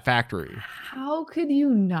factory. How could you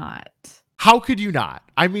not? How could you not?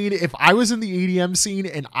 I mean, if I was in the EDM scene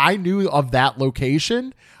and I knew of that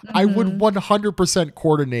location, I would 100%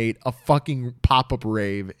 coordinate a fucking pop-up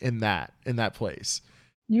rave in that place.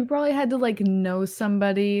 You probably had to like know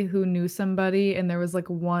somebody who knew somebody, and there was like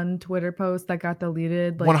one Twitter post that got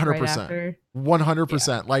deleted like 100%. right after. 100%.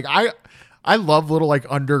 Yeah. Like I love little like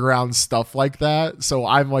underground stuff like that, so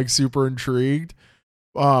I'm like super intrigued.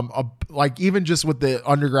 Like even just with the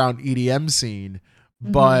underground EDM scene,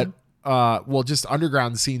 but well, just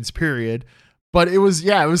underground scenes period. But it was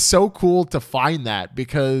so cool to find that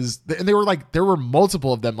because they were like, there were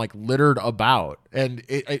multiple of them like littered about, and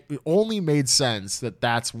it only made sense that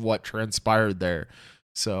that's what transpired there.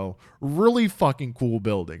 So really fucking cool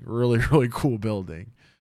building. Really, really cool building.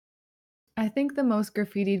 I think the most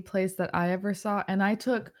graffitied place that I ever saw, and I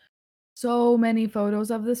took so many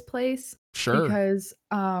photos of this place. Sure. Because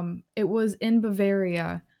it was in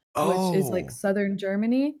Bavaria, which is like southern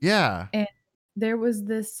Germany. Yeah. And there was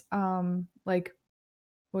this like,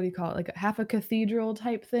 what do you call it? Like half a cathedral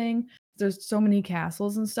type thing. There's so many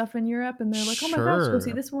castles and stuff in Europe, and they're like, oh my gosh, go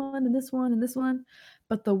see this one and this one and this one.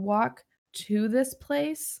 But the walk to this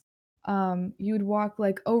place, you would walk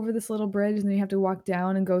like over this little bridge, and then you have to walk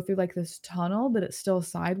down and go through like this tunnel, but it's still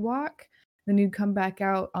sidewalk. Then you'd come back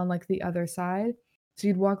out on like the other side. So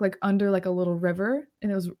you'd walk like under like a little river,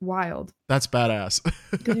 and it was wild. That's badass.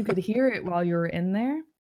 Because you could hear it while you were in there.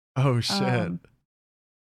 Oh shit.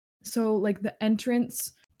 So like the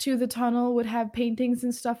entrance to the tunnel would have paintings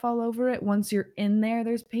and stuff all over it. Once you're in there,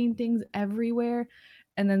 there's paintings everywhere.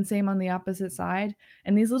 And then same on the opposite side.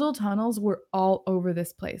 And these little tunnels were all over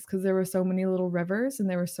this place because there were so many little rivers and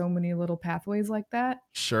there were so many little pathways like that.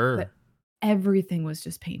 Sure. That everything was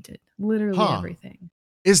just painted. Literally everything.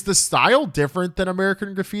 Is the style different than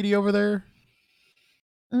American Graffiti over there?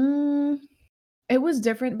 It was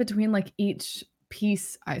different between like each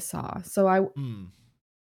piece I saw. So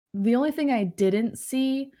the only thing I didn't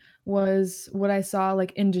see was what I saw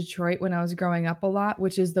like in Detroit when I was growing up a lot,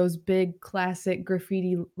 which is those big classic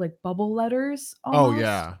graffiti like bubble letters. Almost. Oh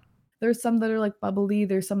yeah. There's some that are like bubbly.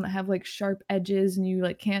 There's some that have like sharp edges, and you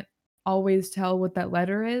like can't always tell what that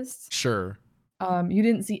letter is. Sure. You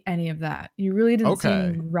didn't see any of that. You really didn't see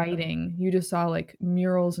any writing. You just saw like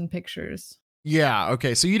murals and pictures. Yeah.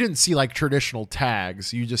 Okay. So you didn't see like traditional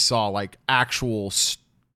tags. You just saw like actual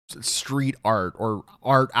street art or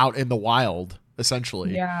art out in the wild,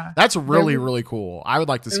 essentially. Yeah. That's really, really cool. I would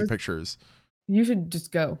like to see pictures. You should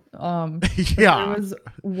just go. Yeah. There was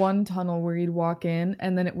one tunnel where you'd walk in,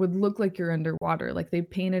 and then it would look like you're underwater. Like they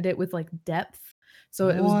painted it with like depth. So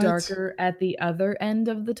it was darker at the other end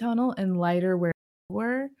of the tunnel and lighter where you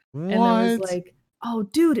were. And I was like, oh,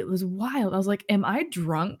 dude, it was wild. I was like, am I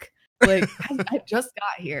drunk? Like, I just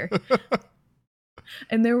got here.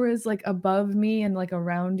 And there was like above me and like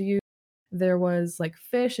around you, there was like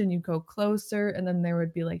fish, and you go closer. And then there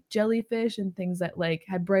would be like jellyfish and things that like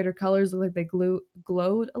had brighter colors, like they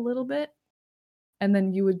glowed a little bit. And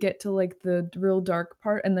then you would get to like the real dark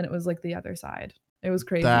part, and then it was like the other side. It was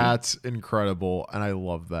crazy. That's incredible. And I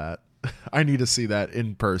love that. I need to see that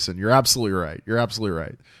in person. You're absolutely right. You're absolutely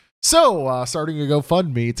right. So, starting a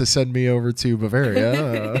GoFundMe to send me over to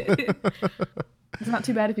Bavaria. It's not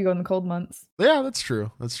too bad if you go in the cold months. Yeah, that's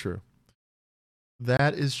true. That's true.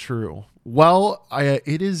 That is true. Well,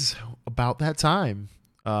 it is about that time.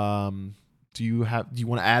 Do you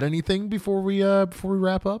want to add anything before we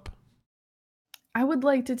wrap up? I would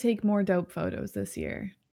like to take more dope photos this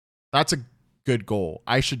year. That's a good goal.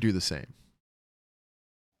 I should do the same.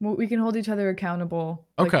 Well, we can hold each other accountable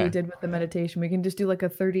like we did with the meditation. We can just do like a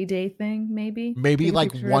 30-day thing, maybe. Maybe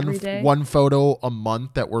like one photo a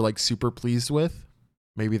month that we're like super pleased with.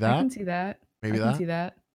 Maybe that. I can see that. Maybe I can see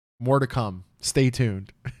that. More to come. Stay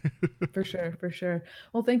tuned. For sure, for sure.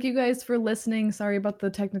 Well, thank you guys for listening. Sorry about the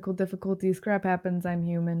technical difficulties. Crap happens. I'm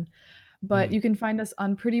human. But you can find us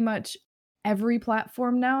on pretty much every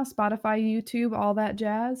platform now, Spotify, YouTube, all that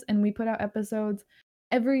jazz. And we put out episodes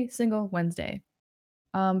every single Wednesday.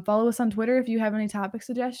 Follow us on Twitter if you have any topic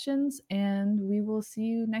suggestions, and we will see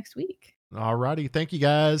you next week. Alrighty. Thank you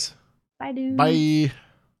guys. Bye, dude. Bye.